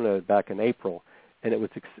Arizona back in April. And it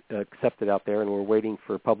was accepted out there, and we're waiting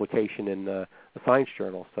for publication in a science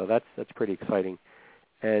journal. So that's pretty exciting.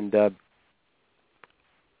 And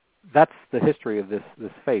that's the history of this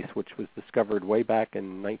face, which was discovered way back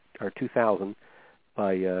in 2000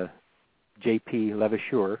 by J.P.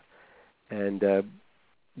 Levasseur. And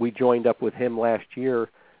we joined up with him last year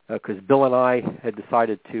because Bill and I had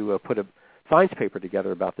decided to put a science paper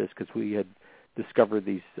together about this because we had discovered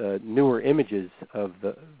these newer images of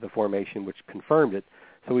the formation, which confirmed it.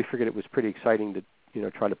 So we figured it was pretty exciting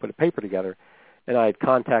to try to put a paper together. And I had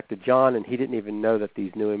contacted John, and he didn't even know that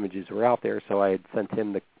these new images were out there. So I had sent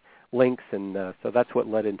him the links, and so that's what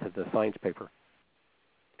led into the science paper.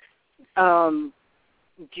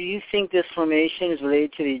 Do you think this formation is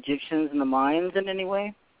related to the Egyptians and the Mayans in any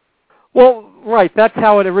way? Well, right. That's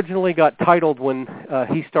how it originally got titled when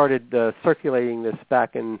he started circulating this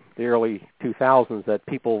back in the early 2000s. That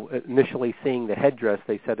people initially seeing the headdress,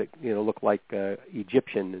 they said it looked like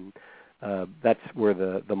Egyptian, and that's where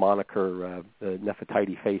the moniker the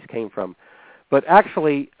Nefertiti face came from. But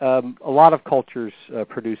actually, a lot of cultures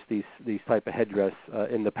produce these type of headdress.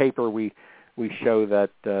 In the paper, we show that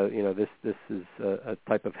this is a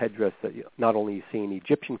type of headdress that not only you see in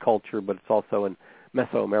Egyptian culture, but it's also in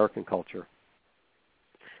Mesoamerican culture.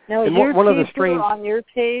 Now, is your paper on your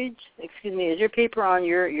page? Excuse me, is your paper on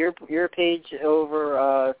your page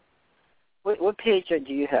over? What page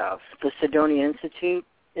do you have? The Cydonia Institute.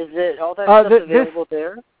 Is it all that stuff available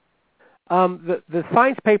there? The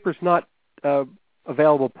science paper's not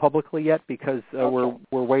available publicly yet because we're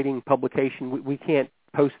waiting publication. We can't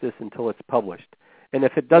post this until it's published, and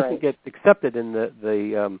if it doesn't get accepted in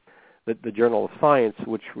the Journal of Science,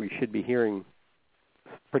 which we should be hearing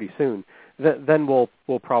pretty soon, then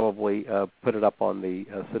we'll probably put it up on the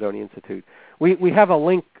Cydonia Institute. We have a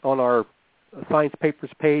link on our science papers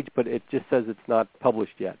page, but it just says it's not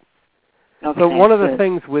published yet. Okay, so one of the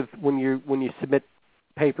things with when you submit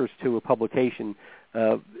papers to a publication,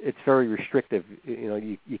 it's very restrictive.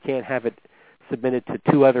 You can't have it submitted to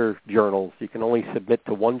two other journals. You can only submit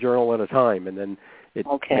to one journal at a time, and then it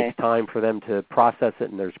takes time for them to process it,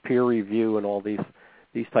 and there's peer review and all these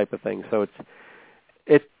type of things. So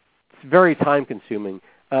it's very time consuming.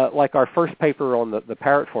 Like our first paper on the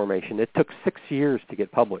parrot formation, it took 6 years to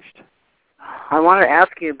get published. I want to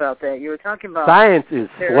ask you about that. You were talking about science is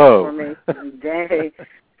slow. Formation day.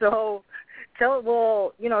 So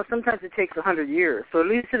sometimes it takes 100 years. So at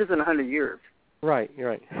least it isn't 100 years. Right, you're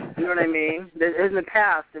right. You know what I mean? In the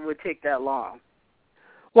past, it would take that long.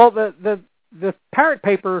 Well, the parrot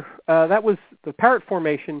paper, that was the parrot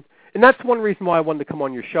formation, and that's one reason why I wanted to come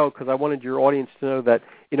on your show, because I wanted your audience to know that,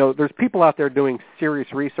 there's people out there doing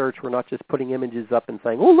serious research. We're not just putting images up and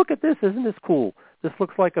saying, oh, look at this, isn't this cool? This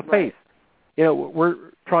looks like a face. We're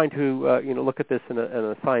trying to, look at this in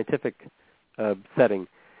a scientific setting.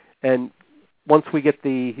 And once we get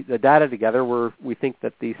the data together, we think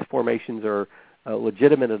that these formations are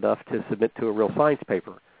legitimate enough to submit to a real science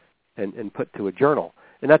paper and put to a journal.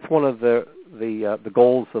 And that's one of the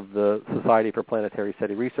goals of the Society for Planetary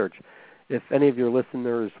SETI Research. If any of your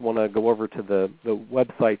listeners want to go over to the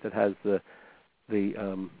website that has the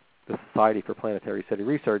Society for Planetary SETI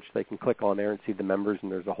Research, they can click on there and see the members,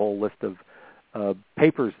 and there's a whole list of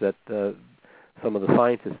papers that some of the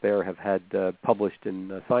scientists there have had published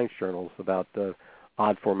in science journals about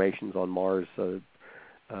odd formations on Mars,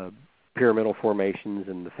 pyramidal formations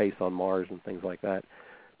and the face on Mars and things like that.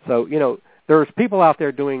 So, there's people out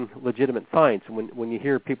there doing legitimate science. When you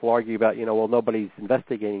hear people argue about, well, nobody's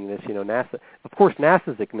investigating this, NASA, of course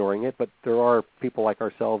NASA's ignoring it, but there are people like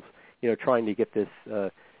ourselves, trying to get this,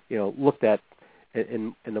 looked at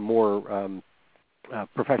in a more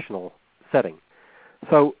professional setting.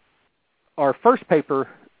 So our first paper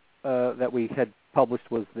that we had published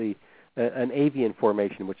was an avian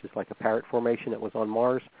formation, which is like a parrot formation that was on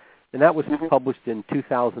Mars, and that was published in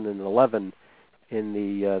 2011 in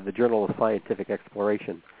the Journal of Scientific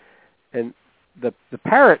Exploration. And the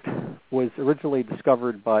parrot was originally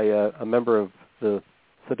discovered by a member of the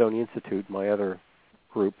Cydonia Institute, my other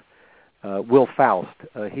group, Will Faust.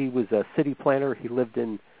 He was a city planner. He lived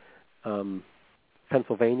in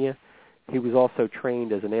Pennsylvania. He was also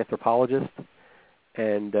trained as an anthropologist,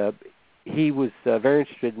 and he was very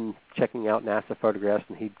interested in checking out NASA photographs,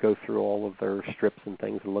 and he'd go through all of their strips and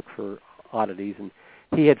things and look for oddities. And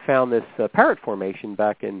he had found this parrot formation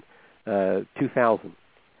back in 2000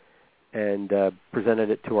 and presented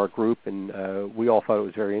it to our group, and we all thought it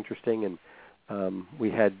was very interesting. And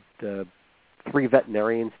we had 3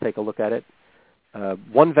 veterinarians take a look at it.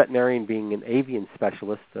 One veterinarian being an avian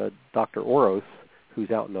specialist, Dr. Oros,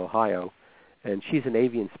 who's out in Ohio, and she's an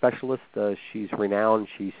avian specialist. She's renowned.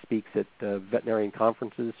 She speaks at veterinarian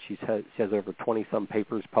conferences. She has over 20-some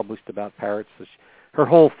papers published about parrots. So her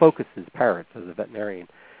whole focus is parrots as a veterinarian.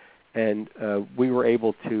 And we were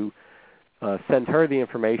able to send her the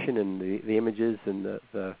information and the images and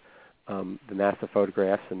the NASA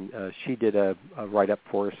photographs, and she did a write-up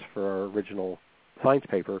for us for our original science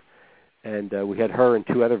paper. And we had her and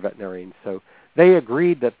 2 other veterinarians. So they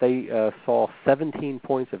agreed that they saw 17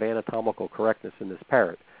 points of anatomical correctness in this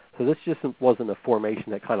parrot. So this just wasn't a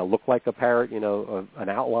formation that kind of looked like a parrot, an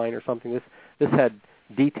outline or something. This had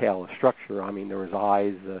detail, a structure. I mean, there was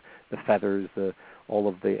eyes, the feathers, all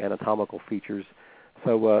of the anatomical features.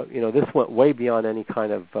 So, this went way beyond any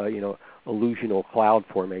kind of, illusional cloud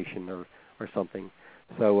formation or something.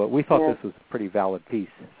 So we thought this was a pretty valid piece.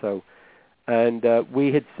 So. And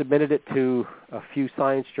we had submitted it to a few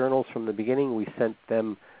science journals from the beginning. We sent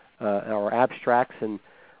them our abstracts, and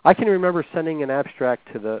I can remember sending an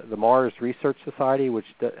abstract to the Mars Research Society, which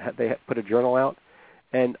they had put a journal out,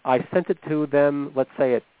 and I sent it to them, let's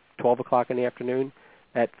say at 12 o'clock in the afternoon.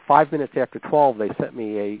 At 5 minutes after 12, they sent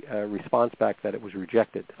me a response back that it was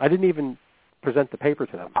rejected. I didn't even present the paper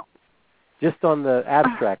to them. Just on the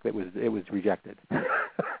abstract, it was rejected. They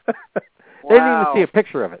didn't even see a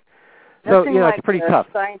picture of it. So, like it's pretty tough.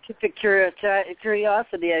 Scientific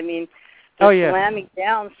curiosity. I mean, they're slamming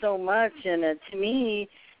down so much, and to me,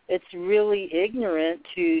 it's really ignorant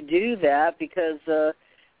to do that because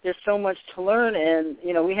there's so much to learn. And,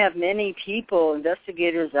 we have many people,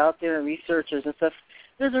 investigators out there and researchers and stuff.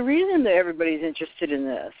 There's a reason that everybody's interested in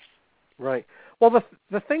this. Right. Well,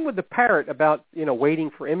 the thing with the parrot about,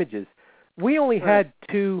 waiting for images, we only had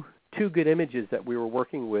two good images that we were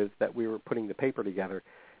working with that we were putting the paper together.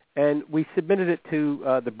 And we submitted it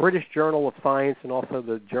to the British Journal of Science and also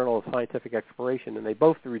the Journal of Scientific Exploration, and they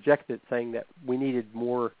both rejected it, saying that we needed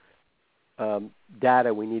more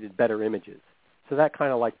data, we needed better images. So that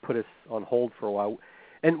kind of put us on hold for a while.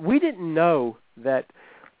 And we didn't know that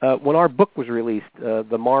when our book was released,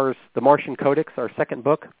 the Martian Codex, our second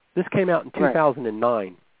book, this came out in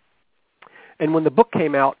 2009. And when the book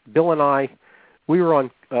came out, Bill and I, we were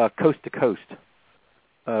on Coast to Coast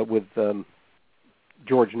with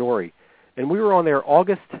George Norrie, and we were on there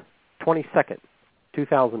August 22nd,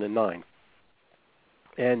 2009.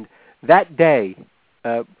 And that day,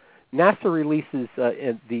 NASA releases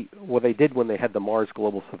they did when they had the Mars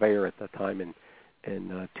Global Surveyor at that time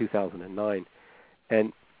in 2009.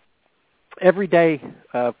 And every day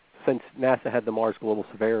since NASA had the Mars Global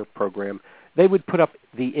Surveyor program, they would put up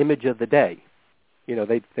the image of the day.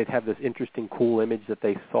 They'd have this interesting, cool image that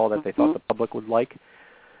they saw that they thought the public would like.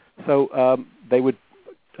 So they would,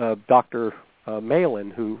 Dr. Malin,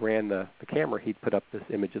 who ran the camera, he'd put up this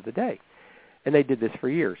image of the day. And they did this for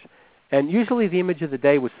years. And usually the image of the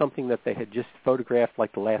day was something that they had just photographed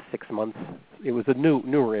the last 6 months. It was a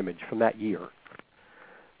newer image from that year.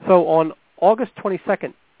 So on August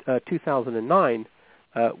 22nd, 2009,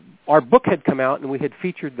 our book had come out and we had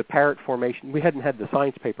featured the parrot formation. We hadn't had the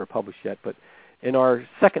science paper published yet, but in our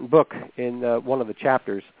second book, in one of the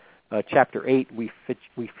chapters, Chapter 8, we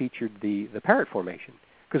featured the parrot formation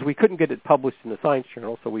because we couldn't get it published in the Science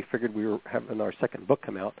Journal, so we figured we were having our second book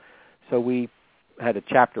come out. So we had a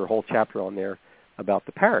whole chapter on there about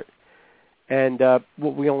the parrot. And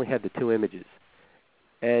we only had the 2 images.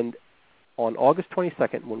 And on August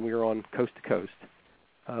 22nd, when we were on Coast to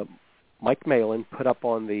Coast, Mike Malin put up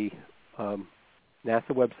on the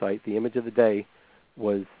NASA website, the image of the day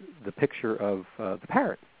was the picture of the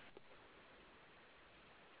parrot,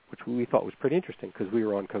 which we thought was pretty interesting because we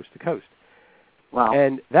were on Coast to Coast. Wow.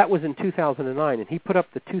 And that was in 2009, and he put up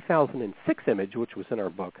the 2006 image, which was in our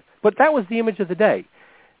book. But that was the image of the day.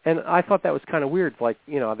 And I thought that was kind of weird. Like,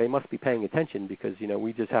 they must be paying attention because,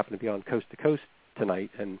 we just happen to be on Coast to Coast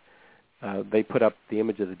tonight, and they put up the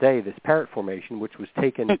image of the day, this parrot formation, which was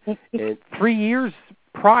taken 3 years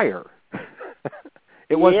prior.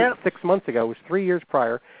 It wasn't 6 months ago. It was 3 years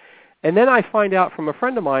prior. And then I find out from a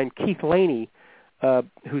friend of mine, Keith Laney,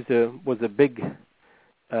 was a big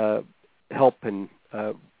help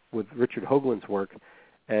with Richard Hoagland's work.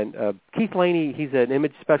 And Keith Laney, he's an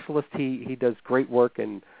image specialist. He does great work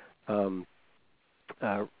in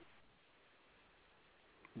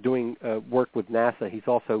doing work with NASA. He's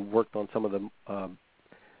also worked on some of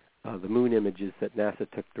the moon images that NASA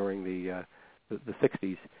took during the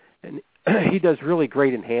 60s. And he does really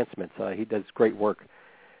great enhancements. He does great work.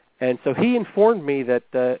 And so he informed me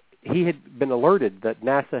that he had been alerted that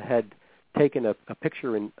NASA had taken a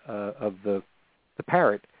picture of the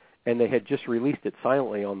parrot, and they had just released it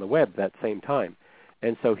silently on the web that same time.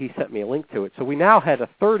 And so he sent me a link to it. So we now had a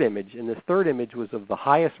third image, and this third image was of the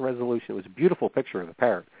highest resolution. It was a beautiful picture of the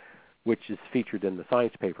parrot, which is featured in the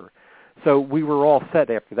science paper. So we were all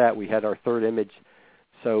set after that. We had our third image,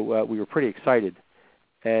 so we were pretty excited.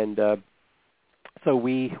 And so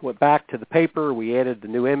we went back to the paper. We added the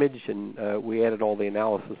new image, and we added all the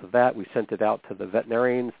analysis of that. We sent it out to the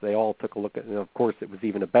veterinarians. They all took a look at it. And, of course, it was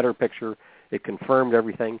even a better picture. It confirmed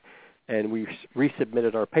everything. And we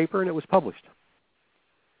resubmitted our paper, and it was published.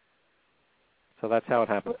 So that's how it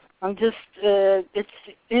happens. I'm just,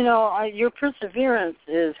 your perseverance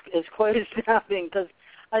is quite astounding, because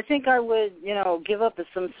I think I would, give up at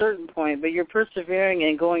some certain point, but you're persevering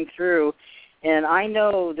and going through, and I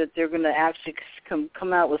know that they're going to actually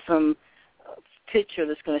come out with some picture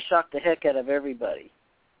that's going to shock the heck out of everybody,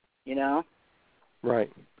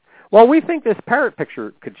 Right. Well, we think this parrot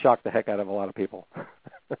picture could shock the heck out of a lot of people.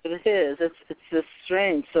 It is. It's just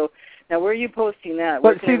strange. So now, where are you posting that?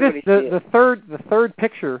 But see, the third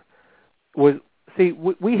picture was,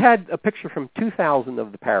 we had a picture from 2000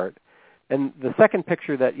 of the parrot, and the second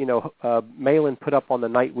picture that Malin put up on the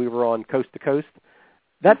night we were on Coast to Coast,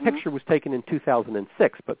 that picture was taken in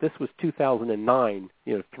 2006, but this was 2009.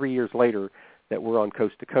 3 years later that we're on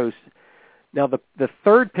Coast to Coast. Now, the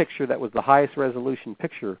third picture that was the highest resolution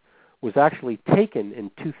picture was actually taken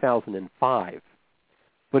in 2005.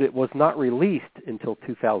 But it was not released until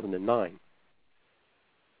 2009.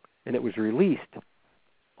 And it was released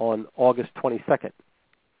on August 22nd,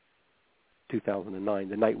 2009,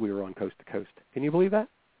 the night we were on Coast to Coast. Can you believe that?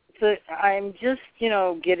 So I'm just,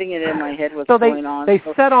 getting it in my head what's so going on. They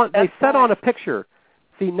set on a picture.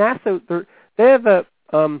 See, NASA, they have a,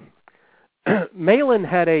 Malin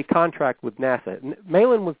had a contract with NASA.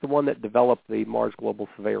 Malin was the one that developed the Mars Global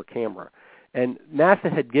Surveyor camera. And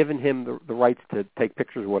NASA had given him the rights to take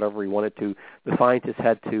pictures whatever he wanted to. The scientists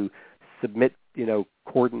had to submit,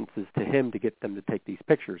 coordinates to him to get them to take these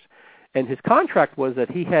pictures. And his contract was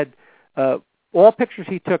that he had all pictures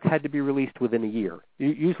he took had to be released within a year.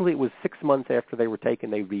 Usually it was 6 months after they were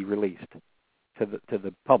taken, they would be released to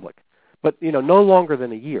the public. But, no longer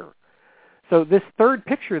than a year. So this third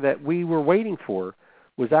picture that we were waiting for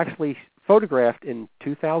was actually photographed in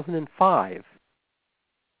 2005.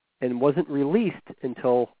 And wasn't released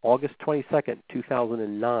until August 22nd,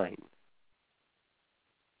 2009.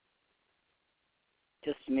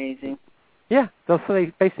 Just amazing. Yeah, so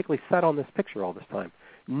they basically sat on this picture all this time,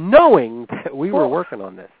 knowing that we were working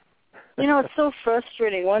on this. It's so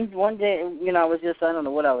frustrating. One day, I was just, I don't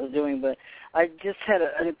know what I was doing, but I just had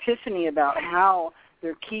an epiphany about how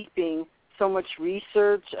they're keeping so much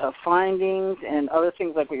research, findings, and other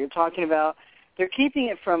things like what you're talking about. They're keeping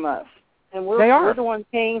it from us. And we're the one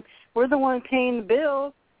paying the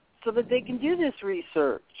bill so that they can do this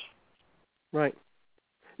research. Right.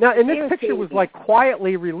 Now, and this picture was like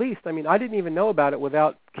quietly released. I mean, I didn't even know about it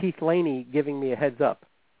without Keith Laney giving me a heads up,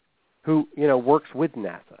 who works with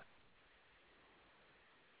NASA.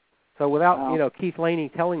 So without Keith Laney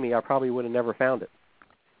telling me, I probably would have never found it.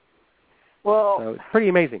 Well, so it's pretty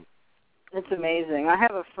amazing. It's amazing. I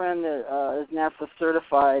have a friend that is NASA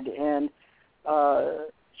certified, and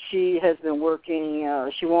she has been working.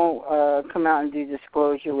 She won't come out and do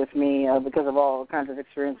disclosure with me because of all kinds of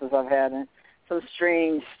experiences I've had and some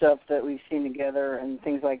strange stuff that we've seen together and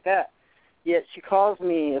things like that. Yet she calls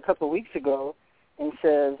me a couple of weeks ago and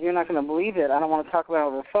says, "You're not going to believe it. I don't want to talk about it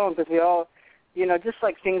over the phone," because we all, just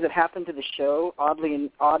like things that happen to the show, oddly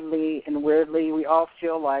and weirdly, we all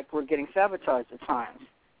feel like we're getting sabotaged at times.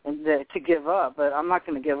 And to give up, but I'm not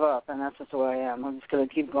going to give up, and that's just the way I am. I'm just going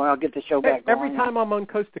to keep going. I'll get the show back going. Every time I'm on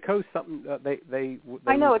Coast to Coast, something they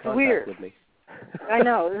I know, it's weird. With me. I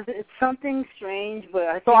know it's something strange, but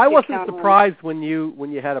I think so I wasn't surprised when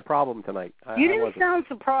you had a problem tonight. You didn't sound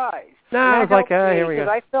surprised. No, I was like, here we go.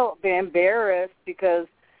 I felt embarrassed because,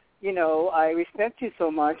 you know, I respect you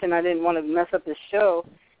so much, and I didn't want to mess up the show.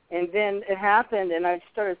 And then it happened, and I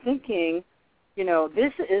started thinking, you know,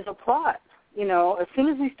 this is a plot. You know, as soon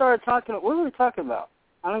as we started talking, what were we talking about?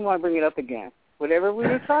 I don't want to bring it up again. Whatever we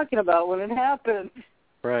were talking about when it happened.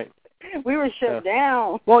 Right. We were shut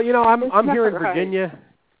down. Well, you know, I'm here in Virginia,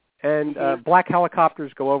 and black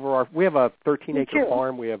helicopters go over we have a 13-acre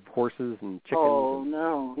farm. We have horses and chickens. Oh,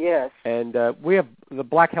 no, yes. And we have the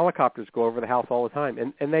black helicopters go over the house all the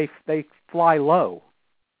time, and they fly low.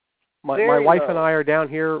 My wife and I are down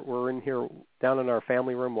here. We're in here down in our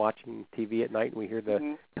family room watching TV at night, and we hear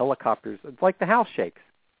the helicopters. It's like the house shakes.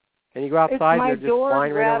 And you go outside, and they're just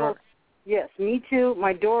flying right over. Yes, me too.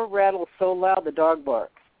 My door rattles so loud the dog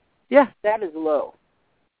barks. Yeah. That is low.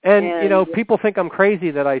 And you know, people think I'm crazy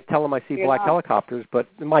that I tell them I see black helicopters, but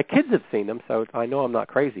my kids have seen them, so I know I'm not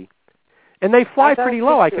crazy. And they fly pretty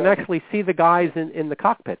low. I can actually see the guys in the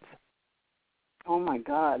cockpits. Oh, my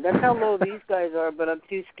God. That's how low these guys are, but I'm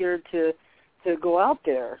too scared to go out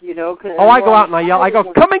there, you know. I go out and I yell. I go,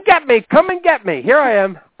 come and get me, come and get me. Here I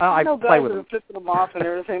am. I play with them. Flipping them off and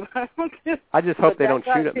everything. I just hope they don't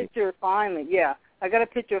shoot at me. Finally, I got a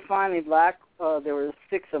picture finally black. There were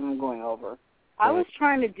 6 of them going over. I was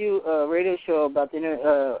trying to do a radio show about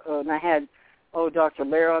and I had Dr.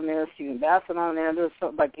 Lair on there, Stephen Bassett on there. There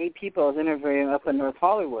was like 8 people I was interviewing up in North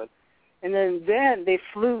Hollywood. And then they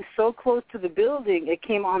flew so close to the building, it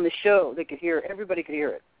came on the show. They could hear it. Everybody could hear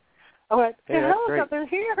it. I went, the helicopter's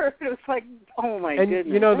here. It was like, oh, my goodness.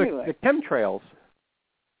 And, you know, the chemtrails.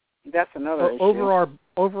 That's another issue.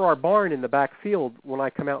 Over our barn in the back field, when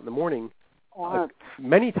I come out in the morning,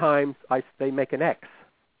 many times they make an X.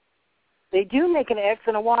 They do make an X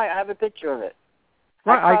and a Y. I have a picture of it.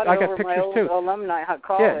 Right, I got pictures too. Alumni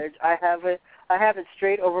college. Yeah. I have it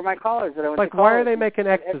straight over my college that I went to college. Why are they making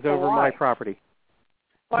X's over my property?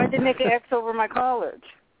 Why did they make an X over my college?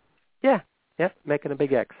 Yeah, making a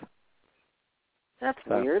big X. That's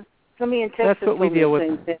weird. Somebody in Texas that's what we deal with.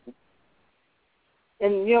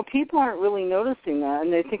 And, you know, people aren't really noticing that,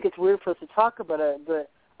 and they think it's weird for us to talk about it, but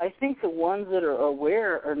I think the ones that are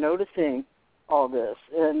aware are noticing all this.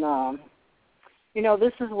 And, you know,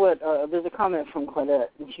 this is what, there's a comment from Claudette,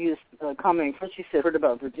 and she was commenting. First she said, heard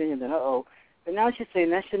about Virginia, then but now she's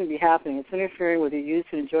saying that shouldn't be happening. It's interfering with the use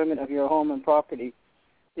and enjoyment of your home and property.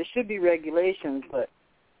 There should be regulations, but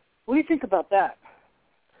what do you think about that?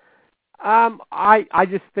 I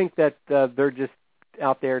just think that they're just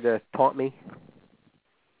out there to taunt me.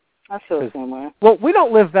 I feel the same way. Well, we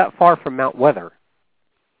don't live that far from Mount Weather.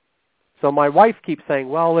 So my wife keeps saying,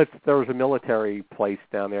 well, there's a military place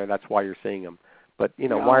down there, that's why you're seeing them. But, you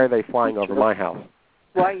know, why are they flying over my house?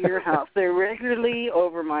 Why your house? They're regularly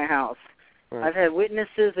over my house. Right. I've had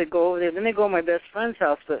witnesses that go over there. Then they go to my best friend's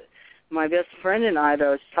house, but my best friend and I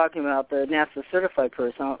was talking about the NASA certified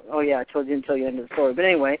person. I didn't tell you the end of the story. But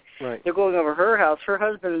anyway, They're going over her house. Her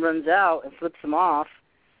husband runs out and flips them off.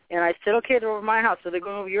 And I said, okay, they're over my house. So they're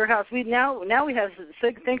going over your house. Now we have,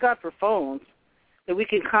 thank God for phones, that we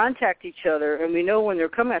can contact each other and we know when they're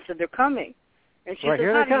coming. I said, they're coming. And she says,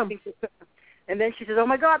 here they come. And then she says, oh,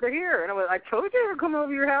 my God, they're here. And I told you they were coming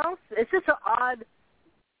over your house. It's just an odd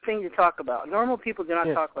thing to talk about. Normal people do not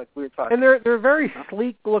talk like we're talking. And they're very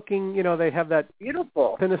sleek looking. You know, they have that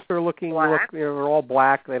beautiful, sinister looking look. You know, they're all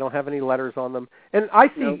black. They don't have any letters on them. And I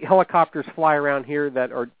see helicopters fly around here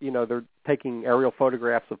that are, you know, they're taking aerial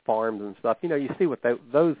photographs of farms and stuff. You know, you see what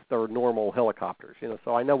those are normal helicopters. You know,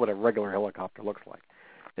 so I know what a regular helicopter looks like.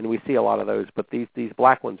 And we see a lot of those. But these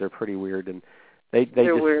black ones are pretty weird, and they're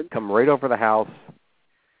just weird. Come right over the house.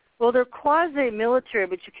 Well, they're quasi-military,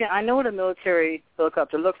 but you can't. I know what a military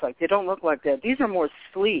helicopter looks like. They don't look like that. These are more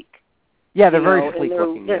sleek. Yeah, they're very sleek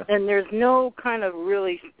looking. Yeah. And there's no kind of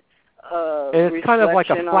really. And it's kind of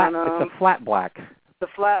like a flat. It's a flat black. The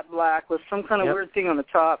flat black with some kind of weird thing on the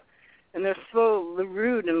top, and they're so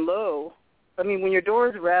rude and low. I mean, when your door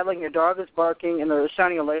is rattling, your dog is barking, and they're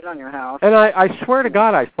shining a light on your house. And I swear to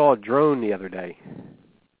God, I saw a drone the other day.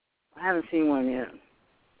 I haven't seen one yet.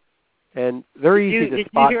 And they're easy to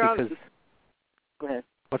spot because... Go ahead.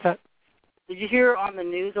 What's that? Did you hear on the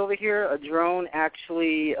news over here a drone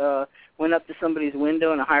actually went up to somebody's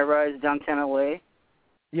window in a high-rise downtown L.A.?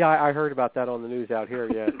 Yeah, I heard about that on the news out here,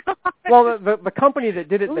 yeah. Well, the company that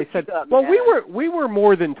did it, they said, well, we were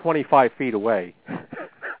more than 25 feet away.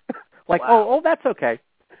 Like, wow. That's okay.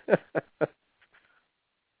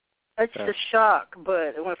 That's a shock,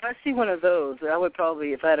 but if I see one of those, I would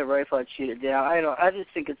probably, if I had a rifle, I'd shoot it down. I just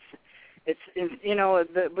think it's you know,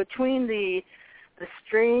 between the a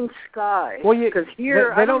strange sky. Well, because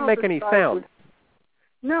here they don't make any sound.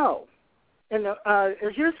 No. And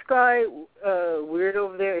is your sky weird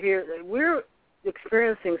over there? Here, we're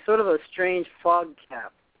experiencing sort of a strange fog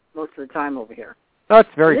cap most of the time over here. Oh, it's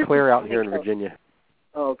very clear out here in Virginia.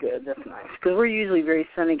 Oh, good. That's nice. Because we're usually very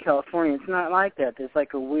sunny California. It's not like that. There's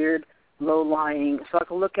like a weird low-lying, so I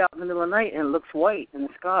can look out in the middle of the night and it looks white in the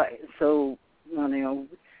sky. So,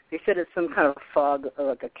 they said it's some kind of fog,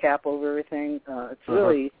 like a cap over everything. It's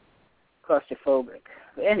really claustrophobic.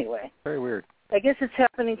 But anyway. Very weird. I guess it's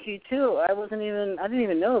happening to you too. I didn't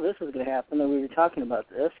even know this was going to happen, that we were talking about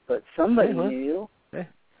this, but somebody knew.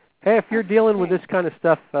 Hey, if you're dealing with this kind of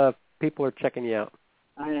stuff, people are checking you out.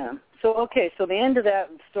 I am. So the end of that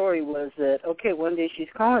story was that, one day she's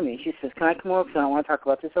calling me. She says, can I come over because I want to talk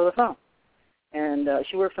about this over the phone? And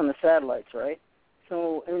she works on the satellites, right?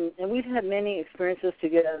 So, and we've had many experiences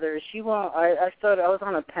together. I was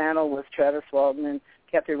on a panel with Travis Walton and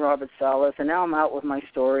Captain Robert Salas, and now I'm out with my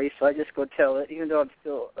story, so I just go tell it, even though I'm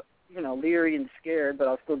still, leery and scared,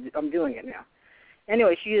 but I'm doing it now.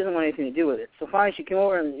 Anyway, she doesn't want anything to do with it. So finally she came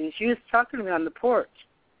over, and she was talking to me on the porch.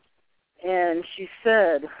 And she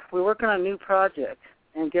said, we're working on a new project,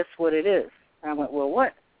 and guess what it is? And I went, well,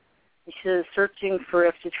 what? And she says, searching for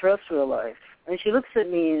extraterrestrial life. And she looks at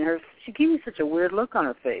me, and she gave me such a weird look on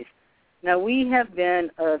her face. Now, we have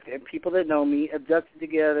been, people that know me, abducted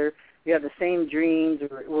together. We have the same dreams.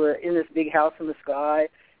 We're in this big house in the sky,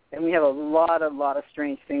 and we have a lot of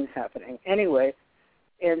strange things happening. Anyway,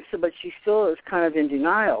 and so, but she still is kind of in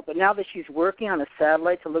denial. But now that she's working on a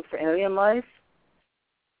satellite to look for alien life,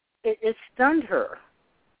 it stunned her.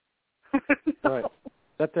 Right.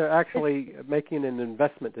 That they're actually making an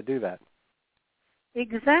investment to do that.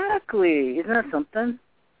 Exactly. Isn't that something?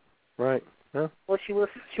 Right. Huh? Well, she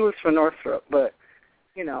works for Northrop, but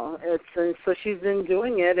so she's been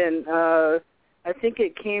doing it, and I think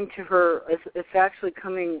it came to her. It's actually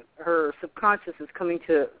coming. Her subconscious is coming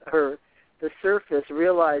to the surface,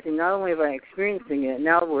 realizing not only am I experiencing it,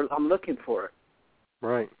 now I'm looking for it.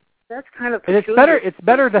 Right. That's kind of peculiar. It's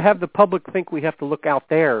better to have the public think we have to look out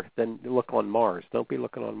there than look on Mars. Don't be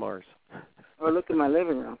looking on Mars. Or look in my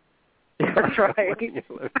living room. That's right.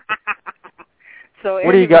 So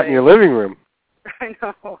what do you got in your living room? I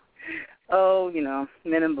know. Oh,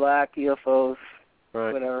 Men in Black, UFOs,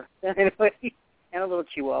 right. Whatever. Anyway, and a little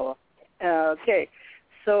chihuahua. Okay.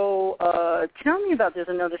 So tell me about, there's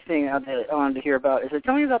another thing that I wanted to hear about.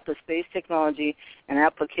 Tell me about the Space Technology and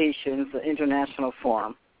Applications International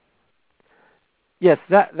Forum. Yes,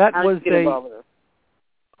 that was a... involved with it?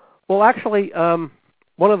 Well, actually,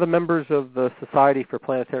 one of the members of the Society for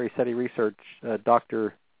Planetary SETI Research,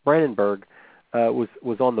 Dr. Brandenburg,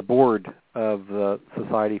 was on the board of the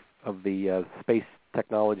Society of the Space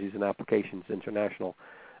Technologies and Applications International.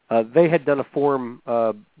 They had done a forum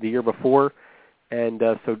the year before, and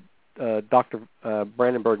so Dr.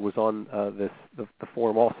 Brandenburg was on the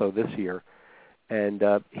forum also this year. And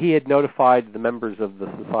he had notified the members of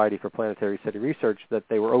the Society for Planetary SETI Research that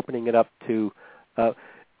they were opening it up to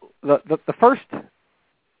the first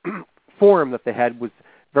forum that they had was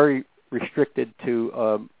very restricted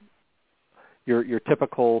to your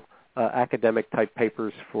typical academic type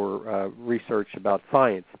papers for research about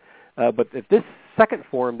science. But at this second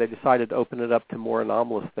forum, they decided to open it up to more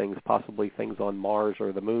anomalous things, possibly things on Mars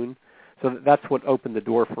or the Moon. So that's what opened the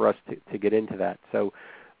door for us to get into that. So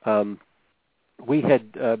we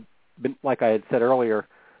had been, like I had said earlier,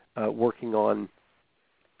 working on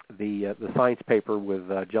the science paper with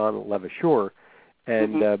John Levasseur,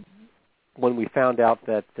 and when we found out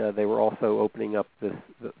that they were also opening up the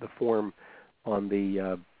forum on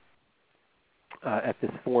the at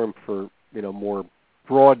this forum for more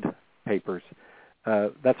broad papers,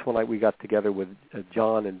 that's when we got together with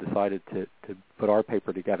John and decided to put our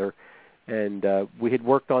paper together, and we had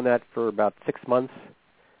worked on that for about 6 months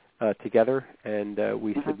together, and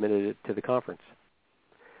we submitted it to the conference.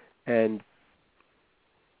 And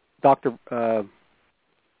Dr.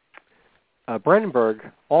 Brandenburg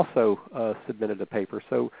also submitted a paper.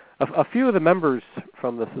 So a few of the members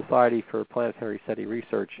from the Society for Planetary SETI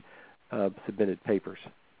Research submitted papers.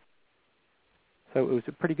 So it was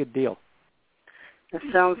a pretty good deal. That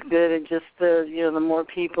sounds good. And just the more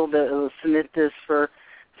people that will submit this for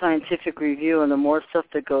scientific review and the more stuff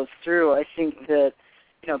that goes through, I think that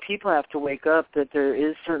people have to wake up that there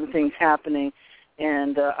is certain things happening.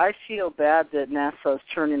 And I feel bad that NASA is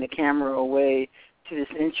turning the camera away to this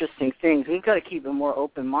interesting things. We've got to keep a more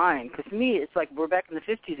open mind. Because to me, it's like we're back in the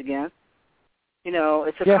 50s again.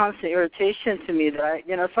 It's a constant irritation to me that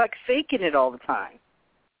it's like faking it all the time.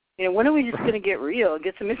 When are we just going to get real and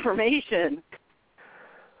get some information?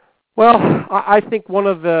 Well, I think one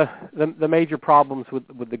of the major problems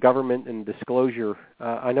with the government and disclosure,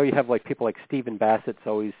 I know you have like people like Stephen Bassett's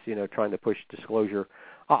always trying to push disclosure.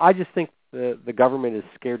 I just think the government is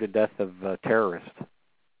scared to death of terrorists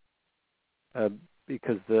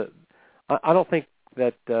because I don't think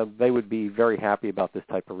that they would be very happy about this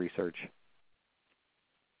type of research.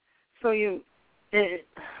 So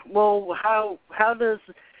how does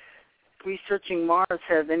researching Mars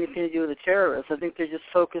have anything to do with the terrorists? I think they're just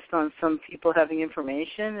focused on some people having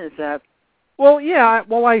information. Is that? Well, yeah.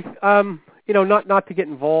 Well, not to get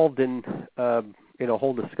involved in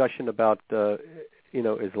whole discussion about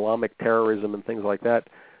Islamic terrorism and things like that,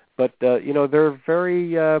 but they're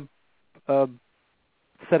very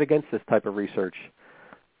set against this type of research.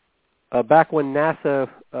 Back when NASA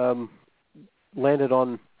landed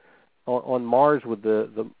on Mars with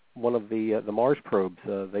one of the Mars probes,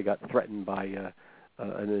 they got threatened by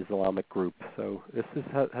an Islamic group. So this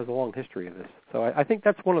has a long history of this. So I think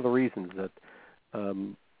that's one of the reasons that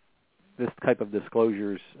this type of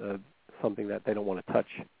disclosure is something that they don't want to touch.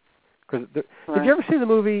 Did you ever see the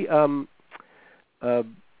movie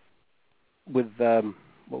with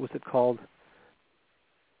what was it called?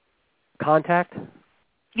 Contact?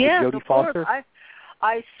 Yeah, with Jodie Foster?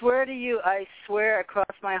 I swear to you, I swear across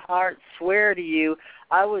my heart, swear to you,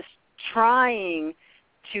 I was trying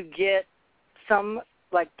to get some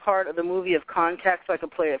part of the movie of Contact so I could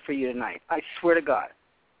play it for you tonight. I swear to God.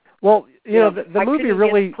 Well, the movie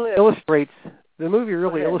really illustrates. The movie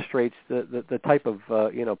really illustrates the type of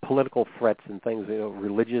political threats and things,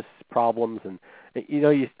 religious problems, and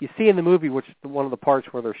you see in the movie, which one of the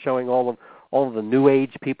parts where they're showing all of the New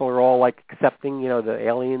Age people are all accepting, the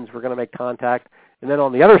aliens were going to make contact, and then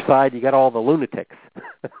on the other side you got all the lunatics,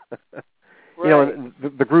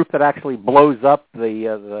 right. The group that actually blows up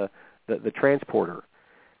the transporter.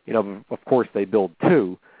 Of course they build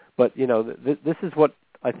two, but this is what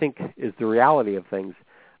I think is the reality of things.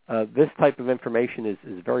 This type of information is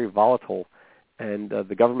very volatile, and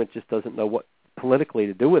the government just doesn't know what politically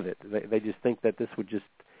to do with it. They just think that this would just,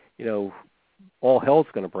 all hell's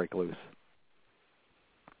going to break loose.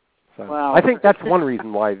 So wow. I think that's one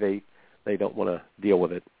reason why they don't want to deal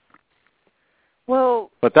with it. Well,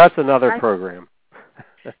 but that's another program.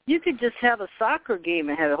 You could just have a soccer game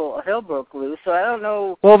and have a hell broke loose. So I don't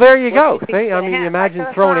know. Well, there you go. See, I mean, imagine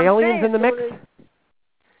throwing aliens in the mix.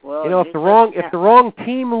 Well, if the wrong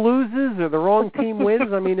team loses or the wrong team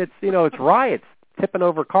wins, I mean, it's riots, tipping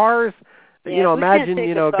over cars. Yeah, imagine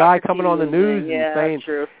a guy coming on the news and saying,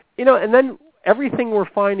 true. And then everything we're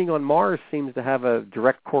finding on Mars seems to have a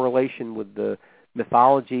direct correlation with the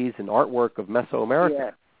mythologies and artwork of Mesoamerica.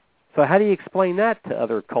 Yeah. So how do you explain that to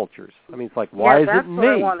other cultures? I mean, it's like, why is it me? That's what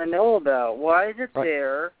I want to know about. Why is it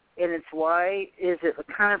there? And it's why is it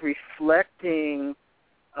kind of reflecting?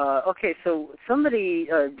 Okay, so somebody,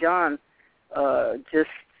 John, just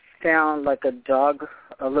found like a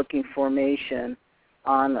dog-looking formation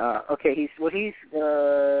on. He's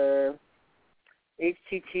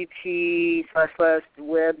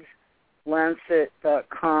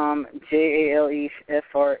http://webs.lancet.com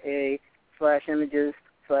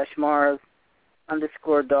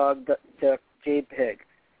JALEFRA/images/Mars_dog.jpg.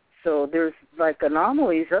 So there's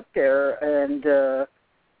anomalies up there, and there's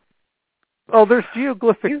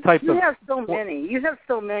geoglyphic type of. You have so many. You have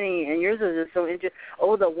so many, and yours is just so interesting.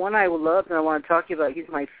 Oh, the one I love and I want to talk to you about. He's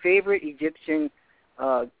my favorite Egyptian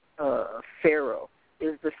pharaoh.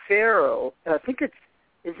 Is the pharaoh? I think is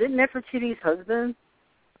it Nefertiti's husband?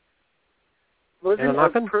 Wasn't a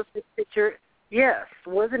perfect picture? Yes.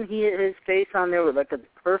 Wasn't his face on there with a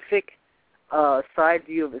perfect side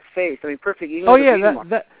view of his face? I mean, perfect.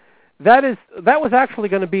 That was actually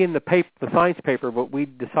going to be in the science paper, but we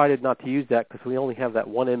decided not to use that because we only have that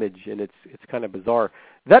one image, and it's kind of bizarre.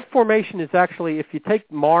 That formation is actually, if you take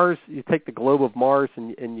Mars, you take the globe of Mars,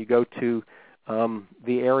 and you go to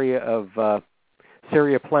the area of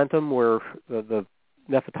Syria Plantum, where the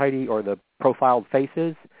Nefertiti or the profiled face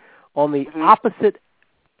is, on the opposite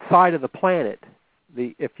side of the planet.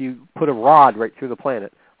 If you put a rod right through the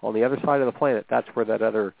planet, on the other side of the planet, that's where that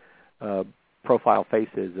other profile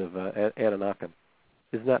faces of Anunnaki.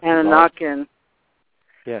 Isn't that Anunnaki?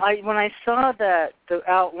 Yeah. When I saw that, the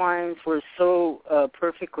outlines were so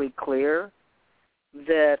perfectly clear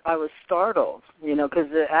that I was startled. Because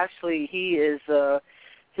actually he was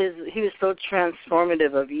so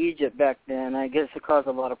transformative of Egypt back then. I guess it caused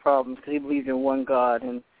a lot of problems because he believed in one God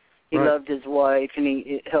and he loved his wife and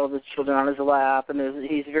he held his children on his lap, and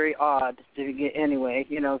he's very odd anyway.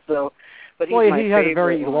 So. But he had a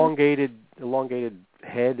very elongated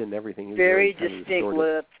head and everything. Very distinct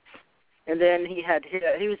lips, and then he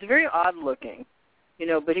was very odd looking.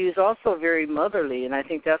 but he was also very motherly, and I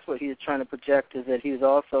think that's what he was trying to project, is that he was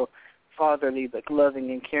also fatherly but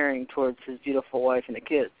loving and caring towards his beautiful wife and the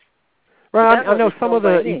kids. Right, I know some of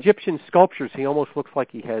the Egyptian sculptures, he almost looks like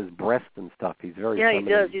he has breasts and stuff. He's very feminine.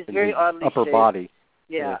 Yeah, he does. He's very oddly upper shaped. body.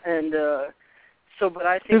 Yeah, and but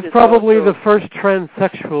I think he's probably the first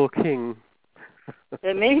transsexual king.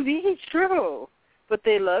 It may be true, but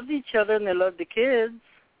they loved each other and they loved the kids.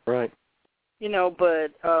 Right.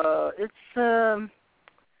 But it's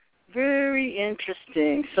very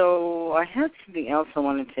interesting. So I had something else I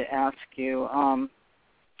wanted to ask you.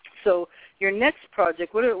 So your next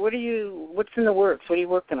project, what's in the works? What are you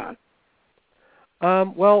working on?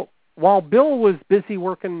 Well, while Bill was busy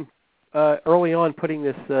working early on putting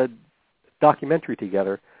this documentary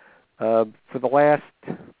together, for the last,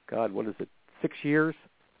 6 years,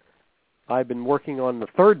 I've been working on the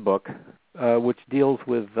third book, which deals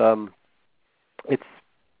with, it's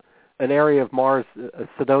an area of Mars,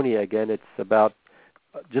 Cydonia again. It's about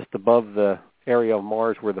just above the area of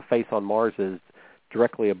Mars where the face on Mars is,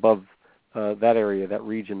 directly above that area, that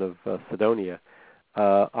region of Cydonia.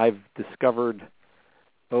 I've discovered,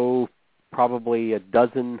 probably a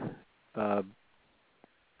dozen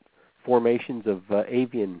formations of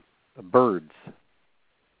avian birds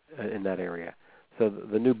in that area. So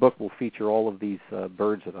the new book will feature all of these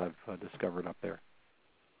birds that I've discovered up there.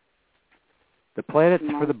 The planet's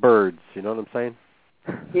for the birds, you know what I'm saying?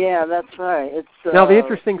 Yeah, that's right. It's now the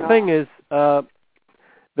interesting thing is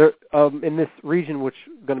there in this region, which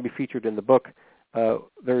is going to be featured in the book,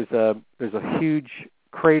 there's a huge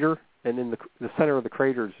crater, and in the center of the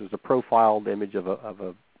crater is a profiled image of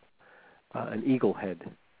an eagle head.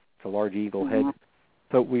 It's a large eagle head.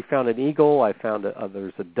 So we found an eagle. I found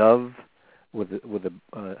there's a dove with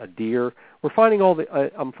a deer. I'm finding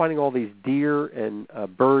all these deer and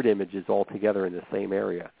bird images all together in the same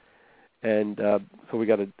area. And so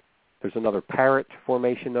there's another parrot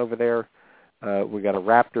formation over there. We got a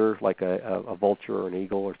raptor, like a vulture or an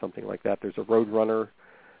eagle or something like that. There's a roadrunner.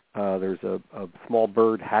 There's a small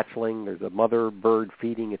bird hatchling. There's a mother bird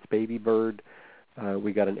feeding its baby bird.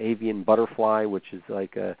 We got an avian butterfly, which is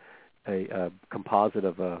like a composite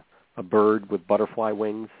of a bird with butterfly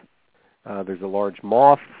wings. There's a large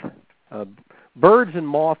moth. Birds and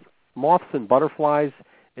moths and butterflies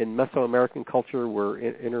in Mesoamerican culture were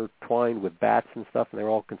intertwined with bats and stuff, and they're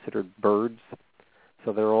all considered birds.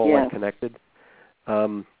 So they're all like connected.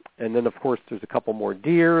 And then, of course, there's a couple more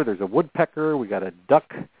deer. There's a woodpecker. We got a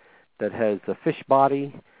duck that has a fish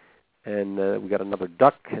body. And we got another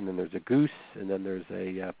duck, and then there's a goose, and then there's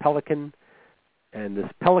a pelican. And this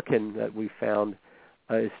pelican that we found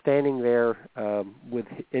is standing there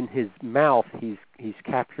in his mouth. He's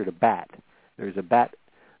captured a bat. There's a bat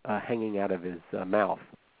hanging out of his mouth,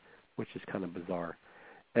 which is kind of bizarre.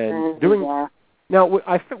 And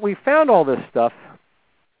we found all this stuff,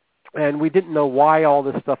 and we didn't know why all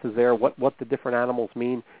this stuff is there, what the different animals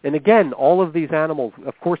mean. And again, all of these animals,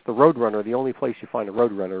 of course, the roadrunner, the only place you find a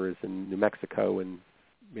roadrunner is in New Mexico and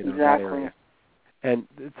that area. And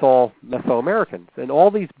it's all Mesoamericans. And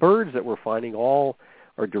all these birds that we're finding all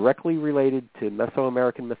are directly related to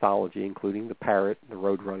Mesoamerican mythology, including the parrot, the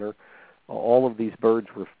roadrunner. All of these birds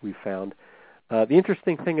we found. The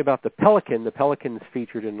interesting thing about the pelican is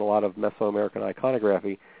featured in a lot of Mesoamerican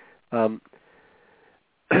iconography.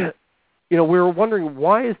 We were wondering,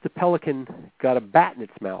 why is the pelican got a bat in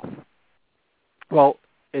its mouth? Well,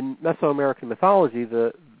 in Mesoamerican mythology,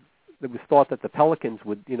 it was thought that the pelicans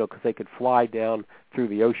would, because they could fly down through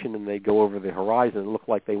the ocean and they go over the horizon and look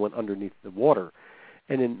like they went underneath the water.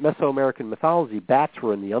 And in Mesoamerican mythology, bats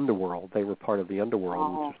were in the underworld. They were part of the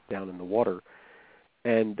underworld, which was down in the water.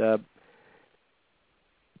 And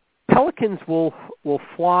pelicans will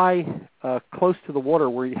fly close to the water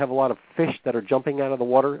where you have a lot of fish that are jumping out of the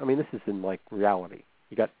water. I mean, this is in reality.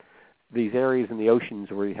 You got these areas in the oceans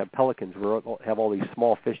where you have pelicans, where you have all these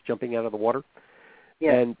small fish jumping out of the water.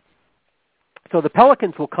 Yeah. And so the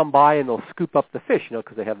pelicans will come by and they'll scoop up the fish,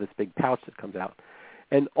 because they have this big pouch that comes out.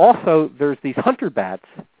 And also there's these hunter bats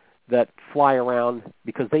that fly around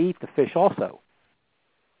because they eat the fish also.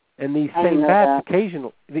 And these same bats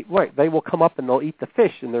occasionally, they will come up and they'll eat the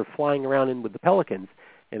fish, and they're flying around in with the pelicans.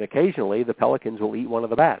 And occasionally the pelicans will eat one of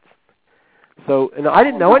the bats. So, and I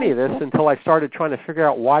didn't know any of this until I started trying to figure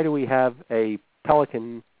out, why do we have a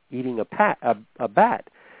pelican eating a bat?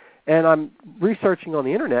 And I'm researching on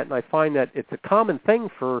the internet, and I find that it's a common thing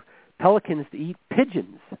for pelicans to eat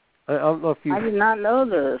pigeons. I don't know if you. I did not know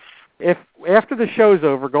this. If after the show's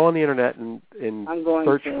over, go on the internet and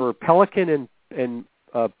search for pelican and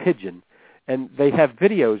pigeon, and they have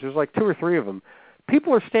videos. There's like 2 or 3 of them.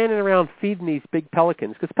 people are standing around feeding these big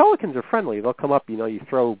pelicans, because pelicans are friendly. They'll come up, you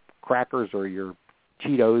throw crackers or your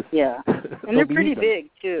Cheetos. Yeah, and they're pretty big,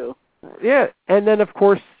 too. Yeah, and then, of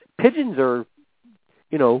course, pigeons are,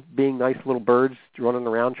 being nice little birds running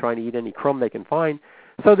around trying to eat any crumb they can find.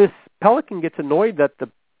 So this pelican gets annoyed that the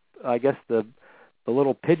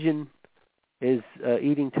little pigeon is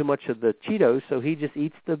eating too much of the Cheetos, so he just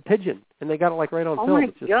eats the pigeon. And they got it right on film. Oh, my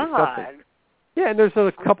it's just God. disgusting. Yeah, and there's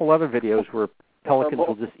a couple other videos where pelicans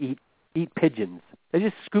will just eat pigeons. They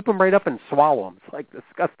just scoop them right up and swallow them. It's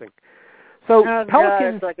disgusting. So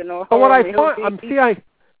pelicans. God, but what I find,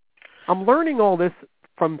 I'm learning all this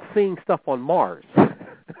from seeing stuff on Mars.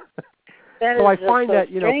 So I find that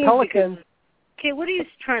pelicans. Okay, what are you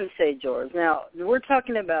trying to say, George? Now we're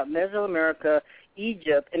talking about Mesoamerica,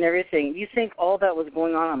 Egypt, and everything. You think all that was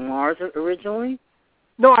going on Mars originally?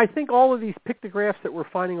 No, I think all of these pictographs that we're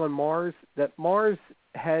finding on Mars, that Mars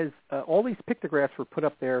has, all these pictographs were put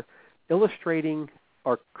up there illustrating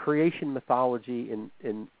our creation mythology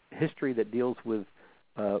in history that deals with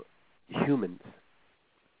humans.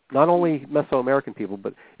 Not only Mesoamerican people,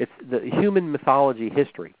 but it's the human mythology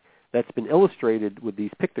history that's been illustrated with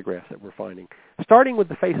these pictographs that we're finding. Starting with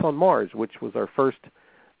the face on Mars, which was our first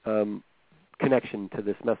connection to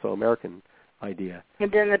this Mesoamerican idea.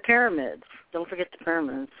 And then the pyramids. Don't forget the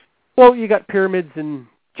pyramids. Well, you got pyramids in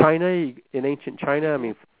China, in ancient China. I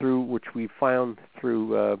mean, through which we found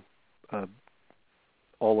through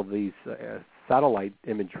all of these satellite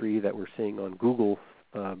imagery that we're seeing on Google,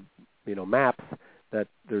 maps. That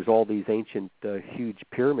there's all these ancient huge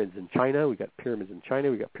pyramids in China. We got pyramids in China.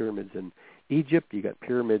 We got pyramids in Egypt. You got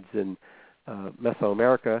pyramids in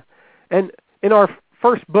Mesoamerica. And in our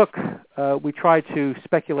first book, we try to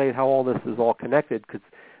speculate how all this is all connected,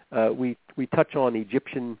 because we touch on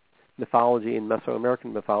Egyptian mythology and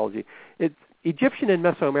Mesoamerican mythology. Egyptian and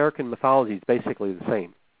Mesoamerican mythology is basically the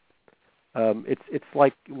same. It's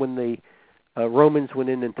like when the Romans went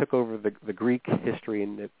in and took over the Greek history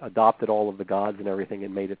and adopted all of the gods and everything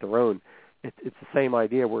and made it their own. It's the same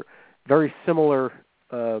idea. We're very similar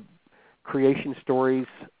creation stories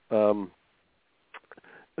that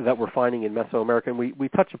we're finding in Mesoamerica, and we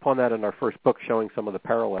touch upon that in our first book, showing some of the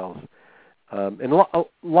parallels. And a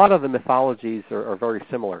lot of the mythologies are very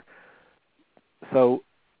similar. So,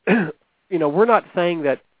 we're not saying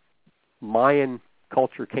that Mayan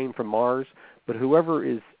culture came from Mars, but whoever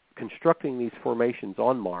is constructing these formations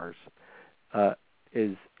on Mars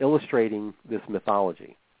is illustrating this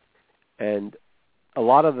mythology. And a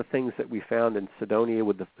lot of the things that we found in Cydonia,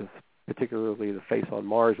 with particularly the face on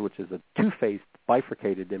Mars, which is a two-faced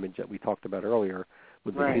bifurcated image that we talked about earlier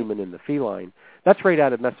with the human and the feline, that's right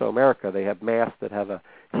out of Mesoamerica. They have masks that have a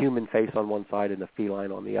human face on one side and a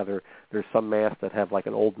feline on the other. There's some masks that have like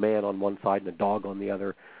an old man on one side and a dog on the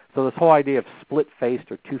other. So this whole idea of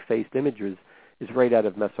split-faced or two-faced images is right out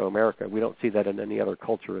of Mesoamerica. We don't see that in any other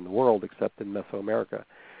culture in the world except in Mesoamerica.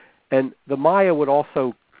 And the Maya would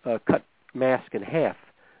also cut mask in half.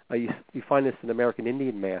 You find this in American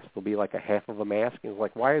Indian mask. There'll be like a half of a mask, and it's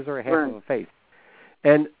like, why is there a half of a face?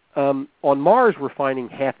 And on Mars, we're finding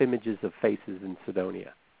half images of faces in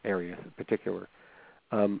Cydonia areas in particular.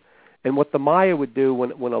 And what the Maya would do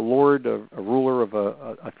when a lord, a ruler of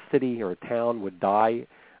a city or a town would die,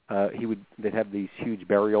 they'd have these huge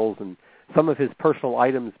burials, and some of his personal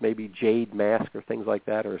items, maybe jade mask or things like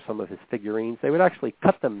that, or some of his figurines, they would actually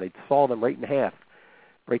cut them. They'd saw them right in half,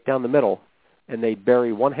 right down the middle, and they'd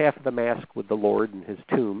bury one half of the mask with the Lord in his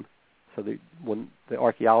tomb, so that when the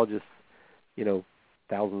archaeologists,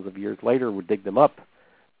 thousands of years later would dig them up,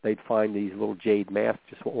 they'd find these little jade masks,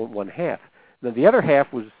 just one half. Then the other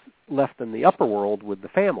half was left in the upper world with the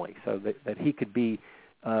family, so that he could be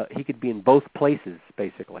in both places,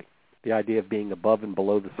 basically. The idea of being above and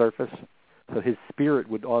below the surface. So his spirit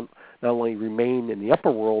would not only remain in the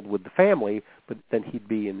upper world with the family, but then he'd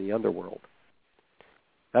be in the underworld.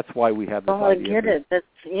 That's why we have this idea. I get it. That's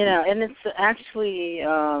and it's actually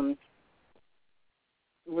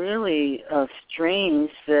really strange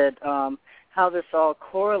that how this all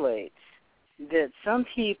correlates. That some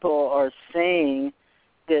people are saying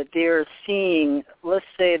that they're seeing, let's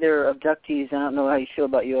say they're abductees. I don't know how you feel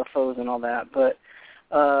about UFOs and all that, but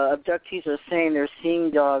abductees are saying they're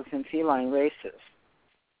seeing dogs in feline races.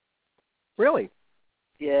 Really?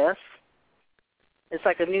 Yes. It's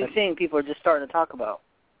like a new thing people are just starting to talk about.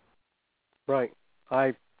 Right.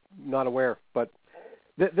 I'm not aware, but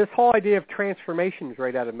this whole idea of transformation is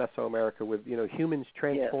right out of Mesoamerica, with humans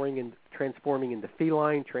transforming into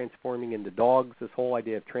feline, transforming into dogs. This whole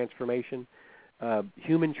idea of transformation,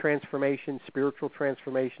 human transformation, spiritual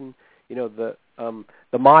transformation.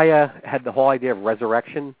 The Maya had the whole idea of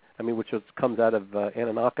resurrection. I mean, comes out of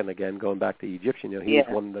Anunnaki again, going back to Egyptian. He was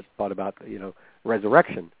one that thought about,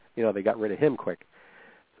 resurrection. They got rid of him quick.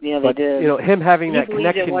 Yeah, they did. Him having that connection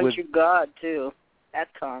with... He believed in one true God, too, at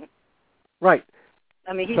time. Right.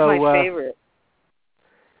 I mean, he's my favorite.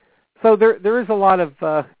 So there is a lot of...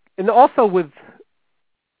 and also with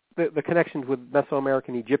the connections with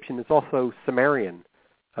Mesoamerican Egyptian, it's also Sumerian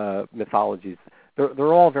mythologies.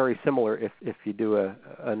 They're all very similar if you do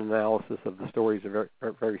an analysis of the stories are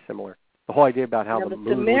very similar. The whole idea about how the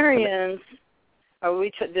moon... Sumerians...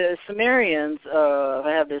 the Sumerians, if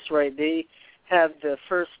I have this right, they have the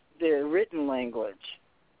written language.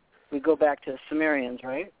 We go back to the Sumerians,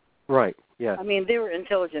 right? Right, yeah. I mean, they were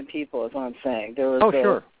intelligent people, is what I'm saying. There was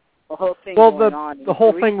sure. A whole thing going on. The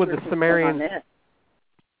whole thing with the Sumerians...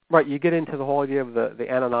 Right, you get into the whole idea of the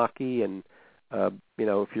Anunnaki, and,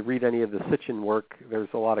 if you read any of the Sitchin work, there's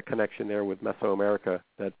a lot of connection there with Mesoamerica,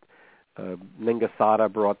 that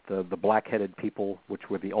Ningasada brought the black-headed people, which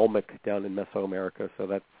were the Olmec down in Mesoamerica, so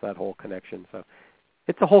that's that whole connection. So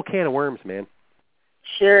it's a whole can of worms, man.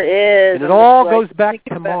 Sure is. And it all goes back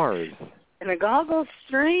to Mars. And it all goes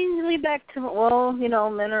strangely back to,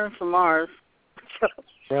 men are from Mars.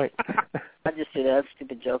 Right. I just did that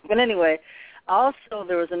stupid joke. But anyway, also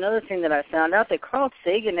there was another thing that I found out that Carl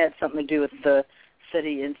Sagan had something to do with the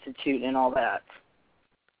SETI Institute and all that.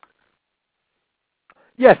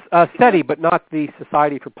 Yes, SETI, but not the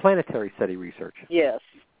Society for Planetary SETI Research. Yes.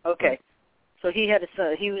 Okay. So he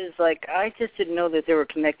was like, I just didn't know that they were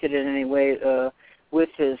connected in any way with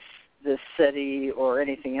this SETI or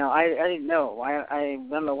anything else. I didn't know. I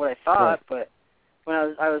don't know what I thought, but when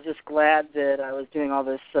I was just glad that I was doing all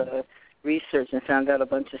this research and found out a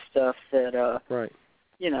bunch of stuff that right.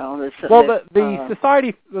 The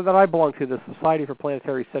society that I belong to, the Society for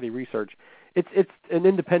Planetary SETI Research, it's an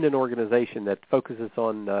independent organization that focuses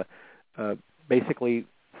on basically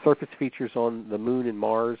surface features on the Moon and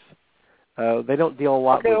Mars. They don't deal a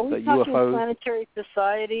lot with UFOs. UFOs. Planetary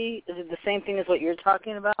Society, is it the same thing as what you're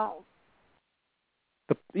talking about?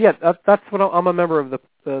 That's what I'm a member of the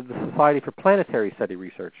Society for Planetary SETI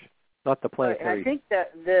Research, not the planetary. I think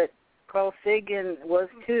that Carl Sagan was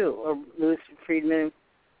too, or Louis Friedman.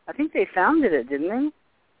 I think they founded it, didn't they?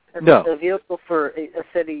 No. A vehicle for a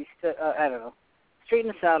SETI. I don't know.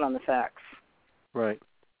 Straighten us out on the facts. Right.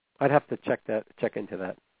 I'd have to check into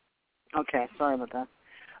that. Okay. Sorry about that.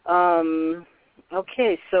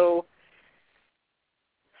 Okay, so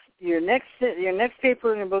your next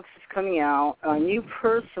paper in your books is coming out. You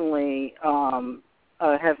personally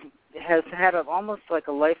has had almost like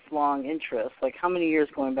a lifelong interest. Like how many years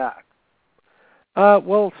going back?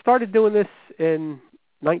 Well, started doing this in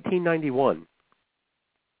 1991.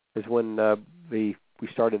 Is when we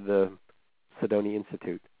started the Cydonia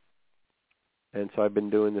Institute, and so I've been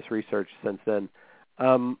doing this research since then.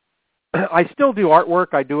 I still do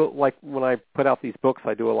artwork. I do it like when I put out these books.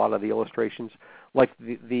 I do a lot of the illustrations, like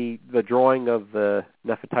the drawing of the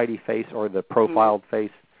Nefertiti face or the profiled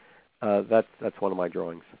face. That's one of my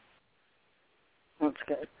drawings. That's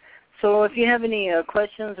good. So if you have any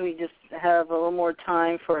questions, we just have a little more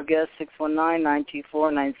time for our guest,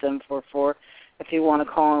 619-924-9744. If you want to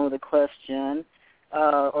call in with a question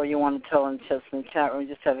or you want to tell in just in the chat room, we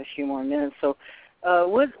just have a few more minutes. So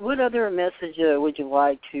what other message would you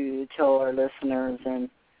like to tell our listeners, and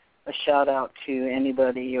a shout-out to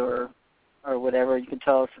anybody or whatever you can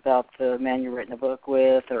tell us about the man you're writing a book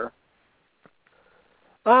with? Or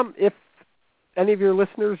if any of your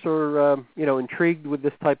listeners are intrigued with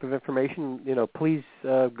this type of information, please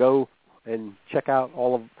go and check out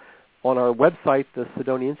on our website, the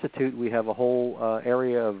Cydonia Institute. We have a whole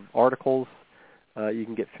area of articles. You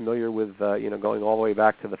can get familiar with going all the way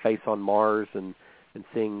back to the face on Mars and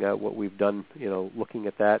seeing what we've done, looking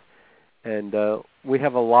at that. And we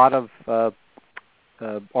have a lot of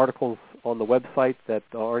articles on the website that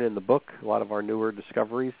aren't in the book, a lot of our newer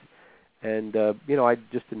discoveries. And, I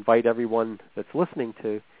just invite everyone that's listening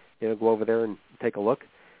to, go over there and take a look.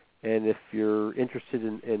 And if you're interested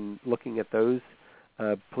in looking at those,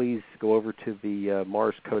 please go over to the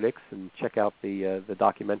Mars Codex and check out the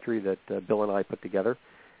documentary that Bill and I put together,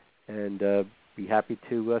 and be happy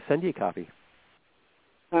to send you a copy.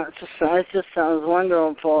 It just sounds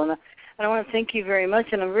wonderful, and I want to thank you very much.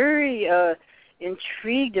 And I'm very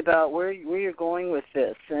intrigued about where you're going with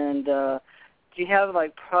this. And do you have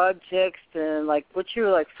like projects and like what's your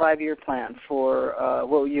like 5-year plan for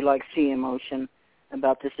what would you like to see in motion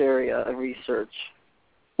about this area of research?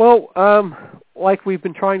 Well, like we've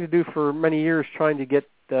been trying to do for many years, trying to get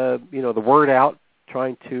the word out,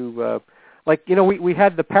 trying to we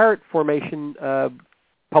had the parrot formation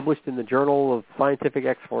published in the Journal of Scientific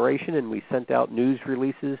Exploration, and we sent out news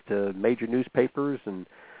releases to major newspapers, and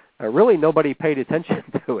really nobody paid attention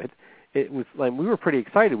to it. It was like we were pretty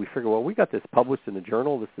excited. We figured, well, we got this published in the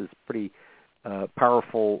journal. This is pretty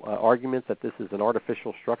powerful argument that this is an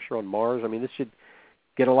artificial structure on Mars. I mean, this should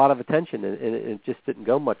get a lot of attention, and it just didn't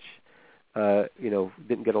go much.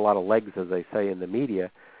 Didn't get a lot of legs, as they say in the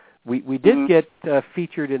media. We did get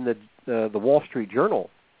featured in the Wall Street Journal,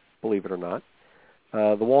 believe it or not.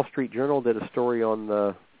 The Wall Street Journal did a story on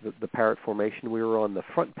the Parrot formation. We were on the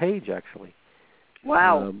front page, actually.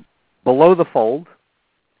 Wow. Below the fold.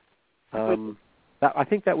 I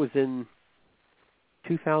think that was in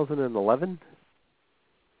 2011.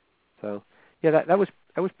 So, yeah, that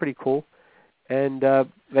was pretty cool. And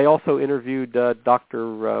they also interviewed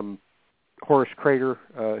Dr. Horace Crater.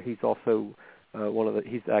 He's also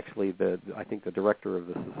he's actually I think the director of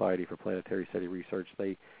the Society for Planetary SETI Research.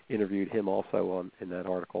 They interviewed him also in that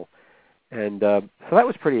article. And so that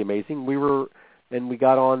was pretty amazing. We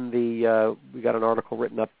got on we got an article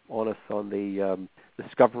written up on us on the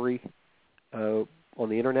Discovery on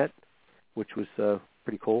the internet, which was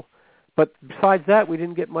pretty cool. But besides that, we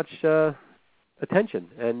didn't get much attention.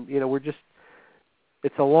 And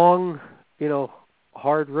it's a long,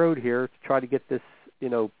 hard road here to try to get this,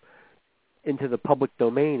 into the public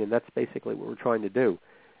domain, and that's basically what we're trying to do.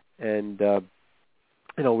 And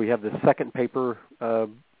we have the second paper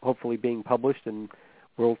hopefully being published, and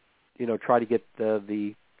we'll try to get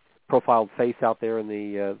the profiled face out there in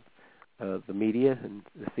the media and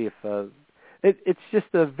see if it's just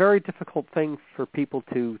a very difficult thing for people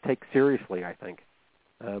to take seriously. I think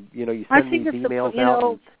you send these emails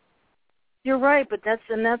out. You're right, but that's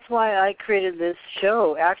why I created this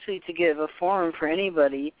show, actually, to give a forum for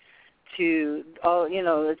anybody to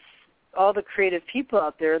it's all the creative people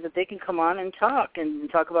out there that they can come on and talk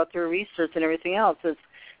about their research and everything else.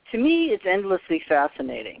 To me, it's endlessly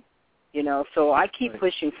fascinating, So I keep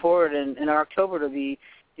pushing forward, and in October to be,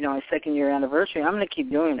 my second-year anniversary. I'm going to keep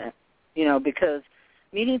doing it, because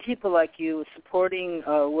meeting people like you, supporting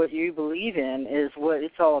what you believe in, is what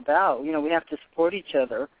it's all about. We have to support each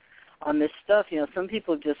other on this stuff. Some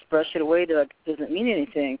people just brush it away like it doesn't mean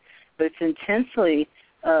anything, but it's intensely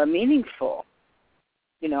meaningful.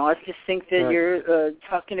 I just think that you're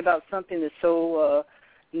talking about something that's so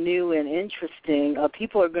new and interesting.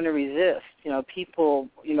 People are going to resist. People,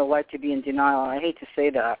 like to be in denial. I hate to say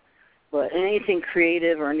that, but anything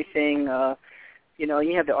creative or anything,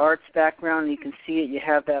 you have the arts background and you can see it. You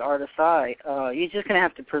have that artist eye. You're just going to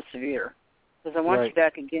have to persevere. Because I want you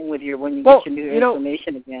back again with when you get your new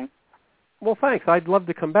information again. Well, thanks. I'd love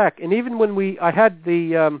to come back. And even when I had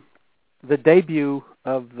the debut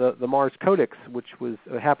of the Mars Codex, which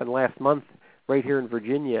happened last month right here in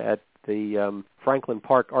Virginia at the Franklin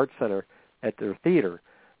Park Art Center at their theater.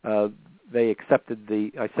 They accepted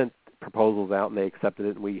I sent proposals out and they accepted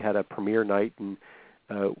it, and we had a premiere night, and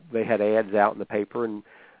they had ads out in the paper, and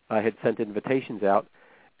I had sent invitations out.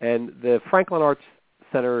 And the Franklin Arts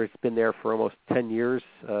Center has been there for almost 10 years.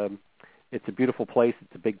 It's a beautiful place.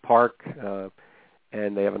 It's a big park,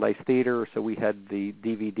 and they have a nice theater. So we had the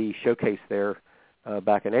DVD showcase there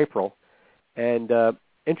back in April. And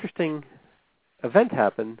interesting event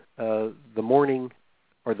happened the morning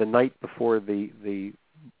or the night before the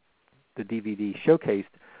DVD showcased.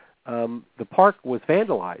 The park was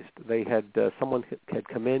vandalized. They had someone had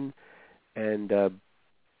come in and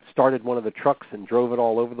started one of the trucks and drove it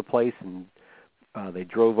all over the place, and they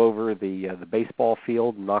drove over the baseball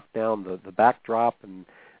field and knocked down the backdrop, and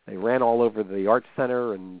they ran all over the art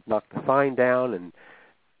center and knocked the sign down, and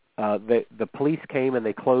the police came and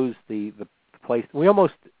they closed the place. We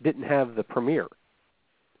almost didn't have the premiere.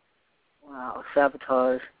 Wow,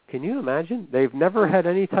 sabotage. Can you imagine? They've never had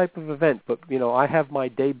any type of event, but, I have my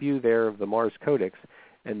debut there of the Mars Codex,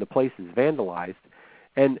 and the place is vandalized.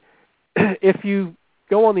 And if you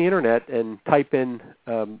go on the Internet and type in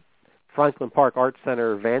Franklin Park Art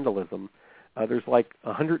Center vandalism, there's like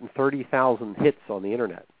 130,000 hits on the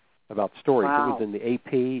Internet about stories. Wow. It was in the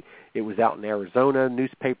AP, it was out in Arizona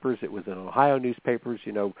newspapers, it was in Ohio newspapers,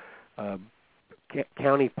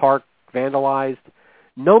 county park vandalized.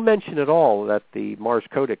 No mention at all that the Mars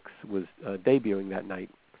Codex was debuting that night.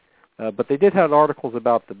 But they did have articles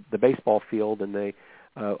about the baseball field, and they,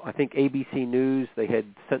 I think ABC News, they had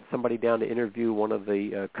sent somebody down to interview one of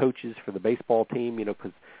the coaches for the baseball team,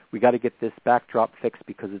 because we got to get this backdrop fixed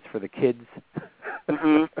because it's for the kids.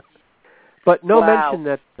 Mm-hmm. But no mention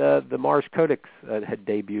that the Mars Codex had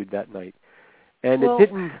debuted that night. And it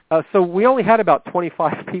didn't, so we only had about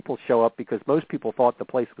 25 people show up because most people thought the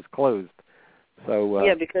place was closed. So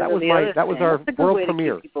because that was that our world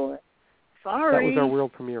premiere. Sorry. That was our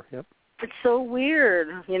world premiere. Yep. It's so weird,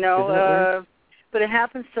 Isn't it weird? but it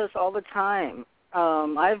happens to us all the time.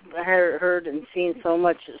 I've heard and seen so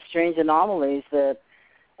much strange anomalies that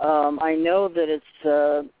I know that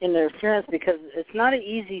it's interference because it's not an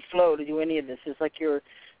easy flow to do any of this. It's like you're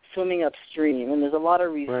swimming upstream, and there's a lot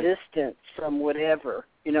of resistance from whatever.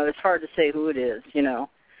 It's hard to say who it is, Yeah.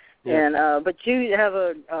 And but you have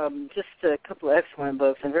just a couple of excellent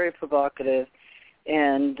books and very provocative.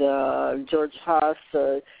 And George Haas,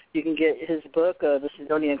 you can get his book, The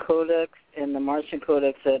Cydonian Codex and the Martian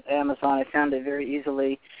Codex at Amazon. I found it very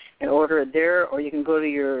easily and order it there, or you can go to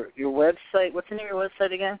your website. What's the name of your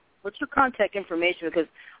website again? What's your contact information? Because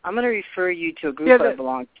I'm going to refer you to a group I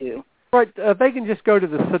belong to. Right. They can just go to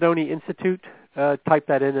the Cydonia Institute, type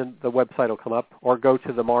that in, and the website will come up, or go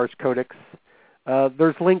to the Mars Codex.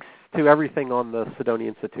 There's links to everything on the Cydonia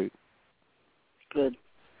Institute. Good.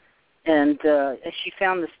 And she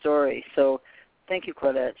found the story. So thank you,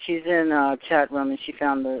 Claudette. She's in chat room, and she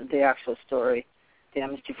found the actual story,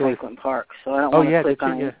 Damage to Franklin Park. So I don't want to click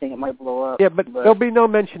on anything. It might blow up. Yeah, but there'll be no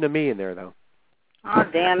mention of me in there, though. Oh,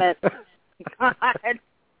 damn it. God.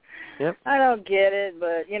 Yep. I don't get it,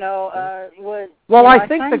 but, what... Well, I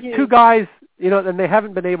think the two guys, and they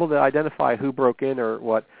haven't been able to identify who broke in or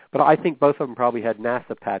what, but I think both of them probably had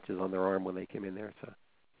NASA patches on their arm when they came in there, so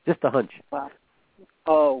just a hunch. Wow.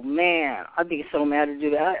 Oh, man, I'd be so mad to do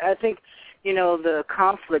that. I think, the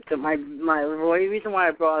conflict that my reason why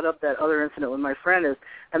I brought up that other incident with my friend is,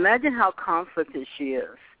 imagine how conflicted she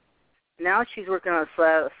is. Now she's working on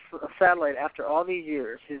a satellite after all these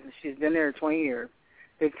years. She's been there 20 years.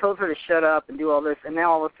 They've told her to shut up and do all this, and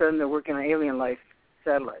now all of a sudden they're working on alien life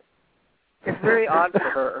satellite. It's very odd for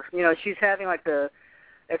her. She's having like the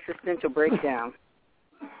existential breakdown.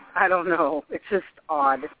 I don't know. It's just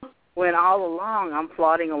odd. When all along I'm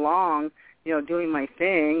plodding along, doing my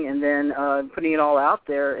thing, and then putting it all out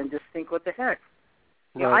there and just think, what the heck?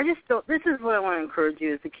 Right. I just don't. This is what I want to encourage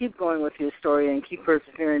you, is to keep going with your story and keep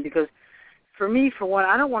persevering, because for me, for one,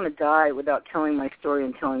 I don't want to die without telling my story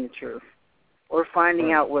and telling the truth, or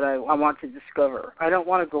finding out what I want to discover. I don't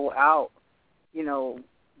want to go out,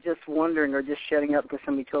 just wondering or just shutting up because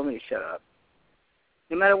somebody told me to shut up,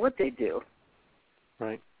 no matter what they do.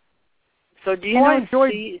 Right. So do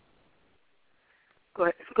you Go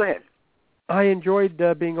ahead. I enjoyed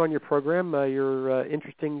being on your program. You're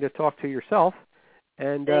interesting to talk to yourself.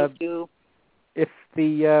 And thank you. If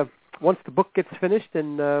once the book gets finished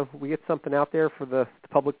and we get something out there for the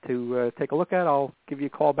public to take a look at, I'll give you a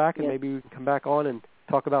call back, and maybe we can come back on and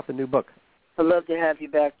talk about the new book. I'd love to have you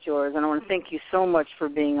back, George, and I want to thank you so much for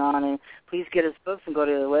being on. And please get his books and go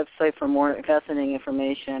to the website for more fascinating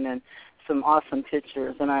information and some awesome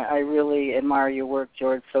pictures. And I really admire your work,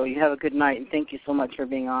 George. So you have a good night, and thank you so much for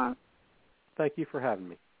being on. Thank you for having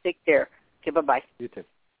me. Take care. Okay, bye-bye. You too.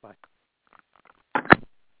 Bye.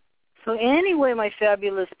 So anyway, my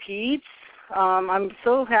fabulous peeps, I'm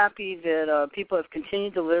so happy that people have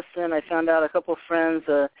continued to listen. I found out a couple of friends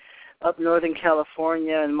up Northern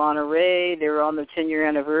California in Monterey, they were on their 10-year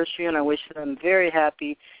anniversary, and I wish them a very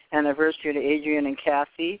happy anniversary to Adrian and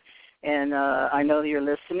Kathy. And I know that you're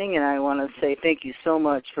listening, and I want to say thank you so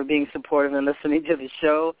much for being supportive and listening to the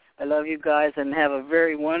show. I love you guys, and have a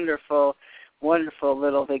very wonderful, wonderful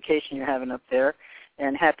little vacation you're having up there,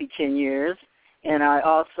 and happy 10 years. And I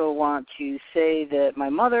also want to say that my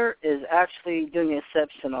mother is actually doing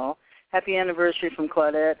exceptional. Happy anniversary from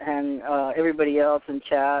Claudette and everybody else in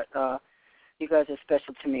chat. You guys are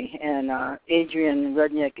special to me. And Adrian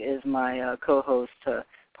Rudnick is my co-host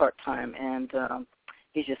part-time, and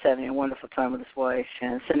he's just having a wonderful time with his wife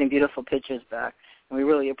and sending beautiful pictures back, and we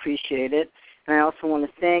really appreciate it. And I also want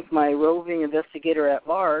to thank my roving investigator at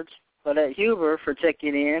large, Claudette Huber, for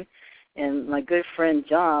checking in, and my good friend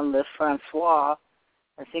John LeFrancois,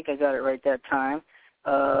 I think I got it right that time,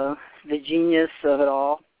 the genius of it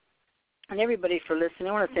all, and everybody for listening.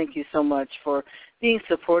 I want to thank you so much for being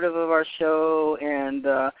supportive of our show, and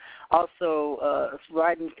also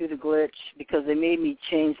riding through the glitch, because they made me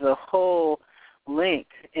change the whole link,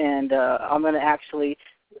 and I'm going to actually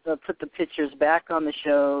put the pictures back on the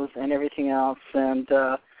shows and everything else, and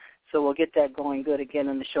so we'll get that going good again,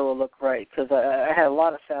 and the show will look right, because I had a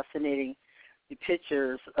lot of fascinating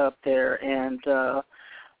pictures up there, and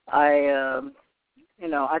I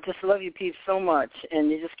just love you peeps so much, and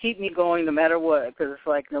you just keep me going no matter what, because it's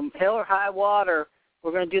like no hell or high water,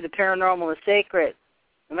 we're going to do the paranormal and sacred.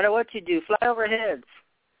 No matter what you do, fly over heads,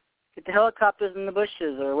 get the helicopters in the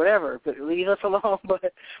bushes or whatever, but leave us alone, but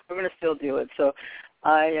we're going to still do it. So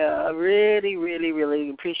I really, really, really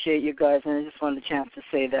appreciate you guys, and I just wanted a chance to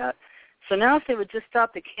say that. So now if they would just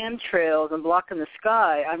stop the chemtrails and blocking the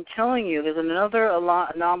sky, I'm telling you, there's another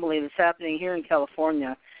anomaly that's happening here in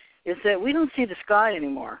California, is that we don't see the sky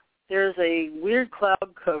anymore. There's a weird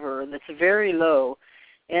cloud cover that's very low,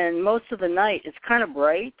 and most of the night it's kind of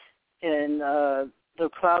bright, and the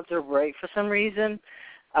clouds are bright for some reason.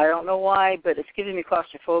 I don't know why, but it's giving me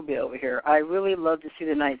claustrophobia over here. I really love to see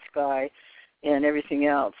the night sky and everything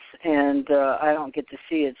else, and I don't get to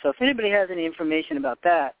see it. So if anybody has any information about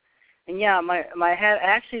that, and yeah, I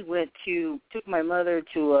actually took my mother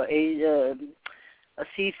to a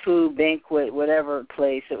seafood banquet, whatever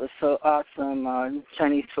place. It was so awesome,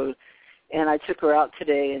 Chinese food, and I took her out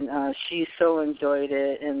today, and she so enjoyed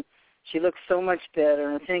it, and she looks so much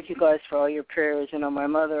better. And thank you guys for all your prayers. You know, my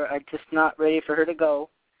mother, I'm just not ready for her to go.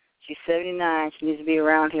 She's 79. She needs to be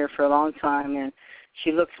around here for a long time, and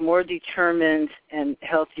she looks more determined and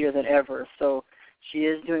healthier than ever. So she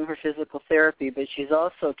is doing her physical therapy, but she's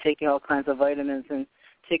also taking all kinds of vitamins and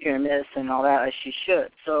taking her medicine and all that as she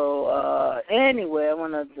should. So anyway, I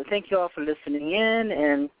want to thank you all for listening in,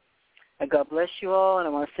 and God bless you all, and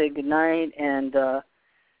I want to say good night. And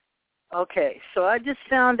okay, so I just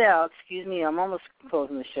found out, excuse me, I'm almost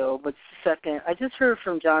closing the show, but just a second. I just heard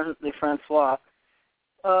from John LeFrancois.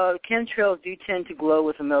 Chemtrails do tend to glow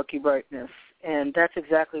with a milky brightness, and that's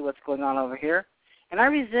exactly what's going on over here. And I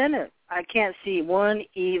resent it. I can't see one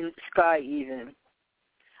sky even.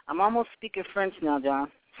 I'm almost speaking French now,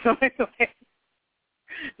 John. So anyway,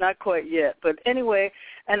 not quite yet. But anyway,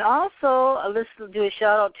 and also let's do a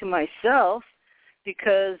shout-out to myself,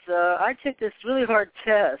 because I took this really hard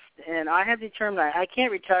test, and I have determined I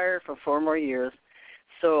can't retire for 4 more years.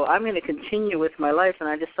 So I'm going to continue with my life, and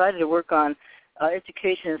I decided to work on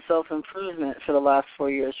education and self-improvement for the last 4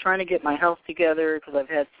 years, trying to get my health together because I've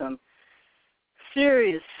had some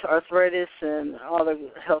serious arthritis and all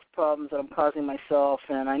the health problems that I'm causing myself,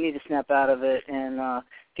 and I need to snap out of it and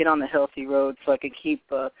get on the healthy road so I can keep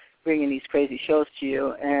bringing these crazy shows to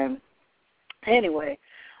you. And anyway,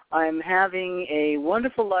 I'm having a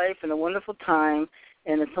wonderful life and a wonderful time,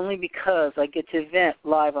 and it's only because I get to vent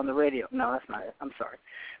live on the radio. No, that's not it. I'm sorry.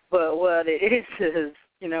 But what it is,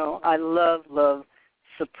 you know, I love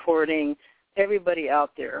supporting everybody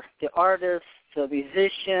out there, the artists, the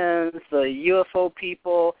musicians, the UFO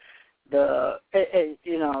people, the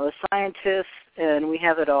scientists, and we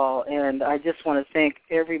have it all. And I just want to thank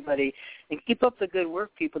everybody. And keep up the good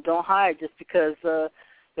work, people. Don't hide just because the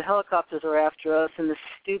helicopters are after us and the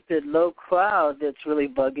stupid low cloud that's really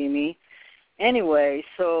bugging me. Anyway,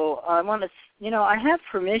 so I want to, I have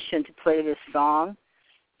permission to play this song,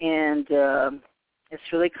 and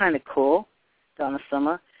it's really kind of cool, Donna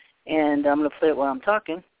Summer, and I'm going to play it while I'm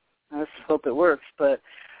talking. I just hope it works. But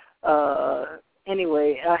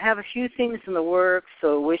anyway, I have a few things in the works,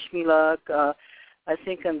 so wish me luck. I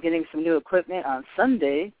think I'm getting some new equipment on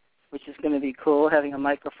Sunday, which is going to be cool, having a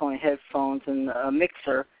microphone, headphones, and a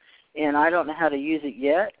mixer. And I don't know how to use it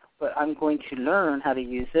yet, but I'm going to learn how to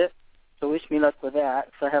use it. So wish me luck with that,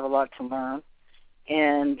 because I have a lot to learn.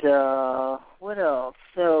 And what else?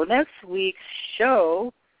 So next week's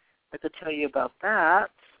show, I could tell you about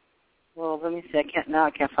that. Well, let me see. I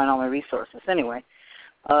can't find all my resources. Anyway,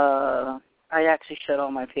 I actually shut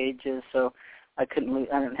all my pages, so I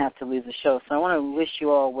didn't have to leave the show. So I want to wish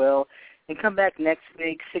you all well, and come back next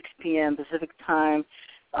week, 6 p.m. Pacific time,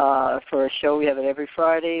 for a show. We have it every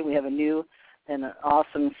Friday. We have a new and an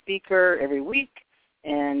awesome speaker every week,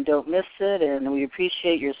 and don't miss it. And we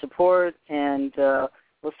appreciate your support, and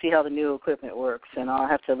we'll see how the new equipment works. And I'll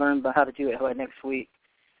have to learn about how to do it by next week.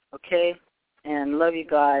 Okay? And love you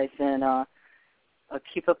guys, and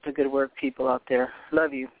keep up the good work, people out there.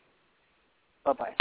 Love you. Bye-bye.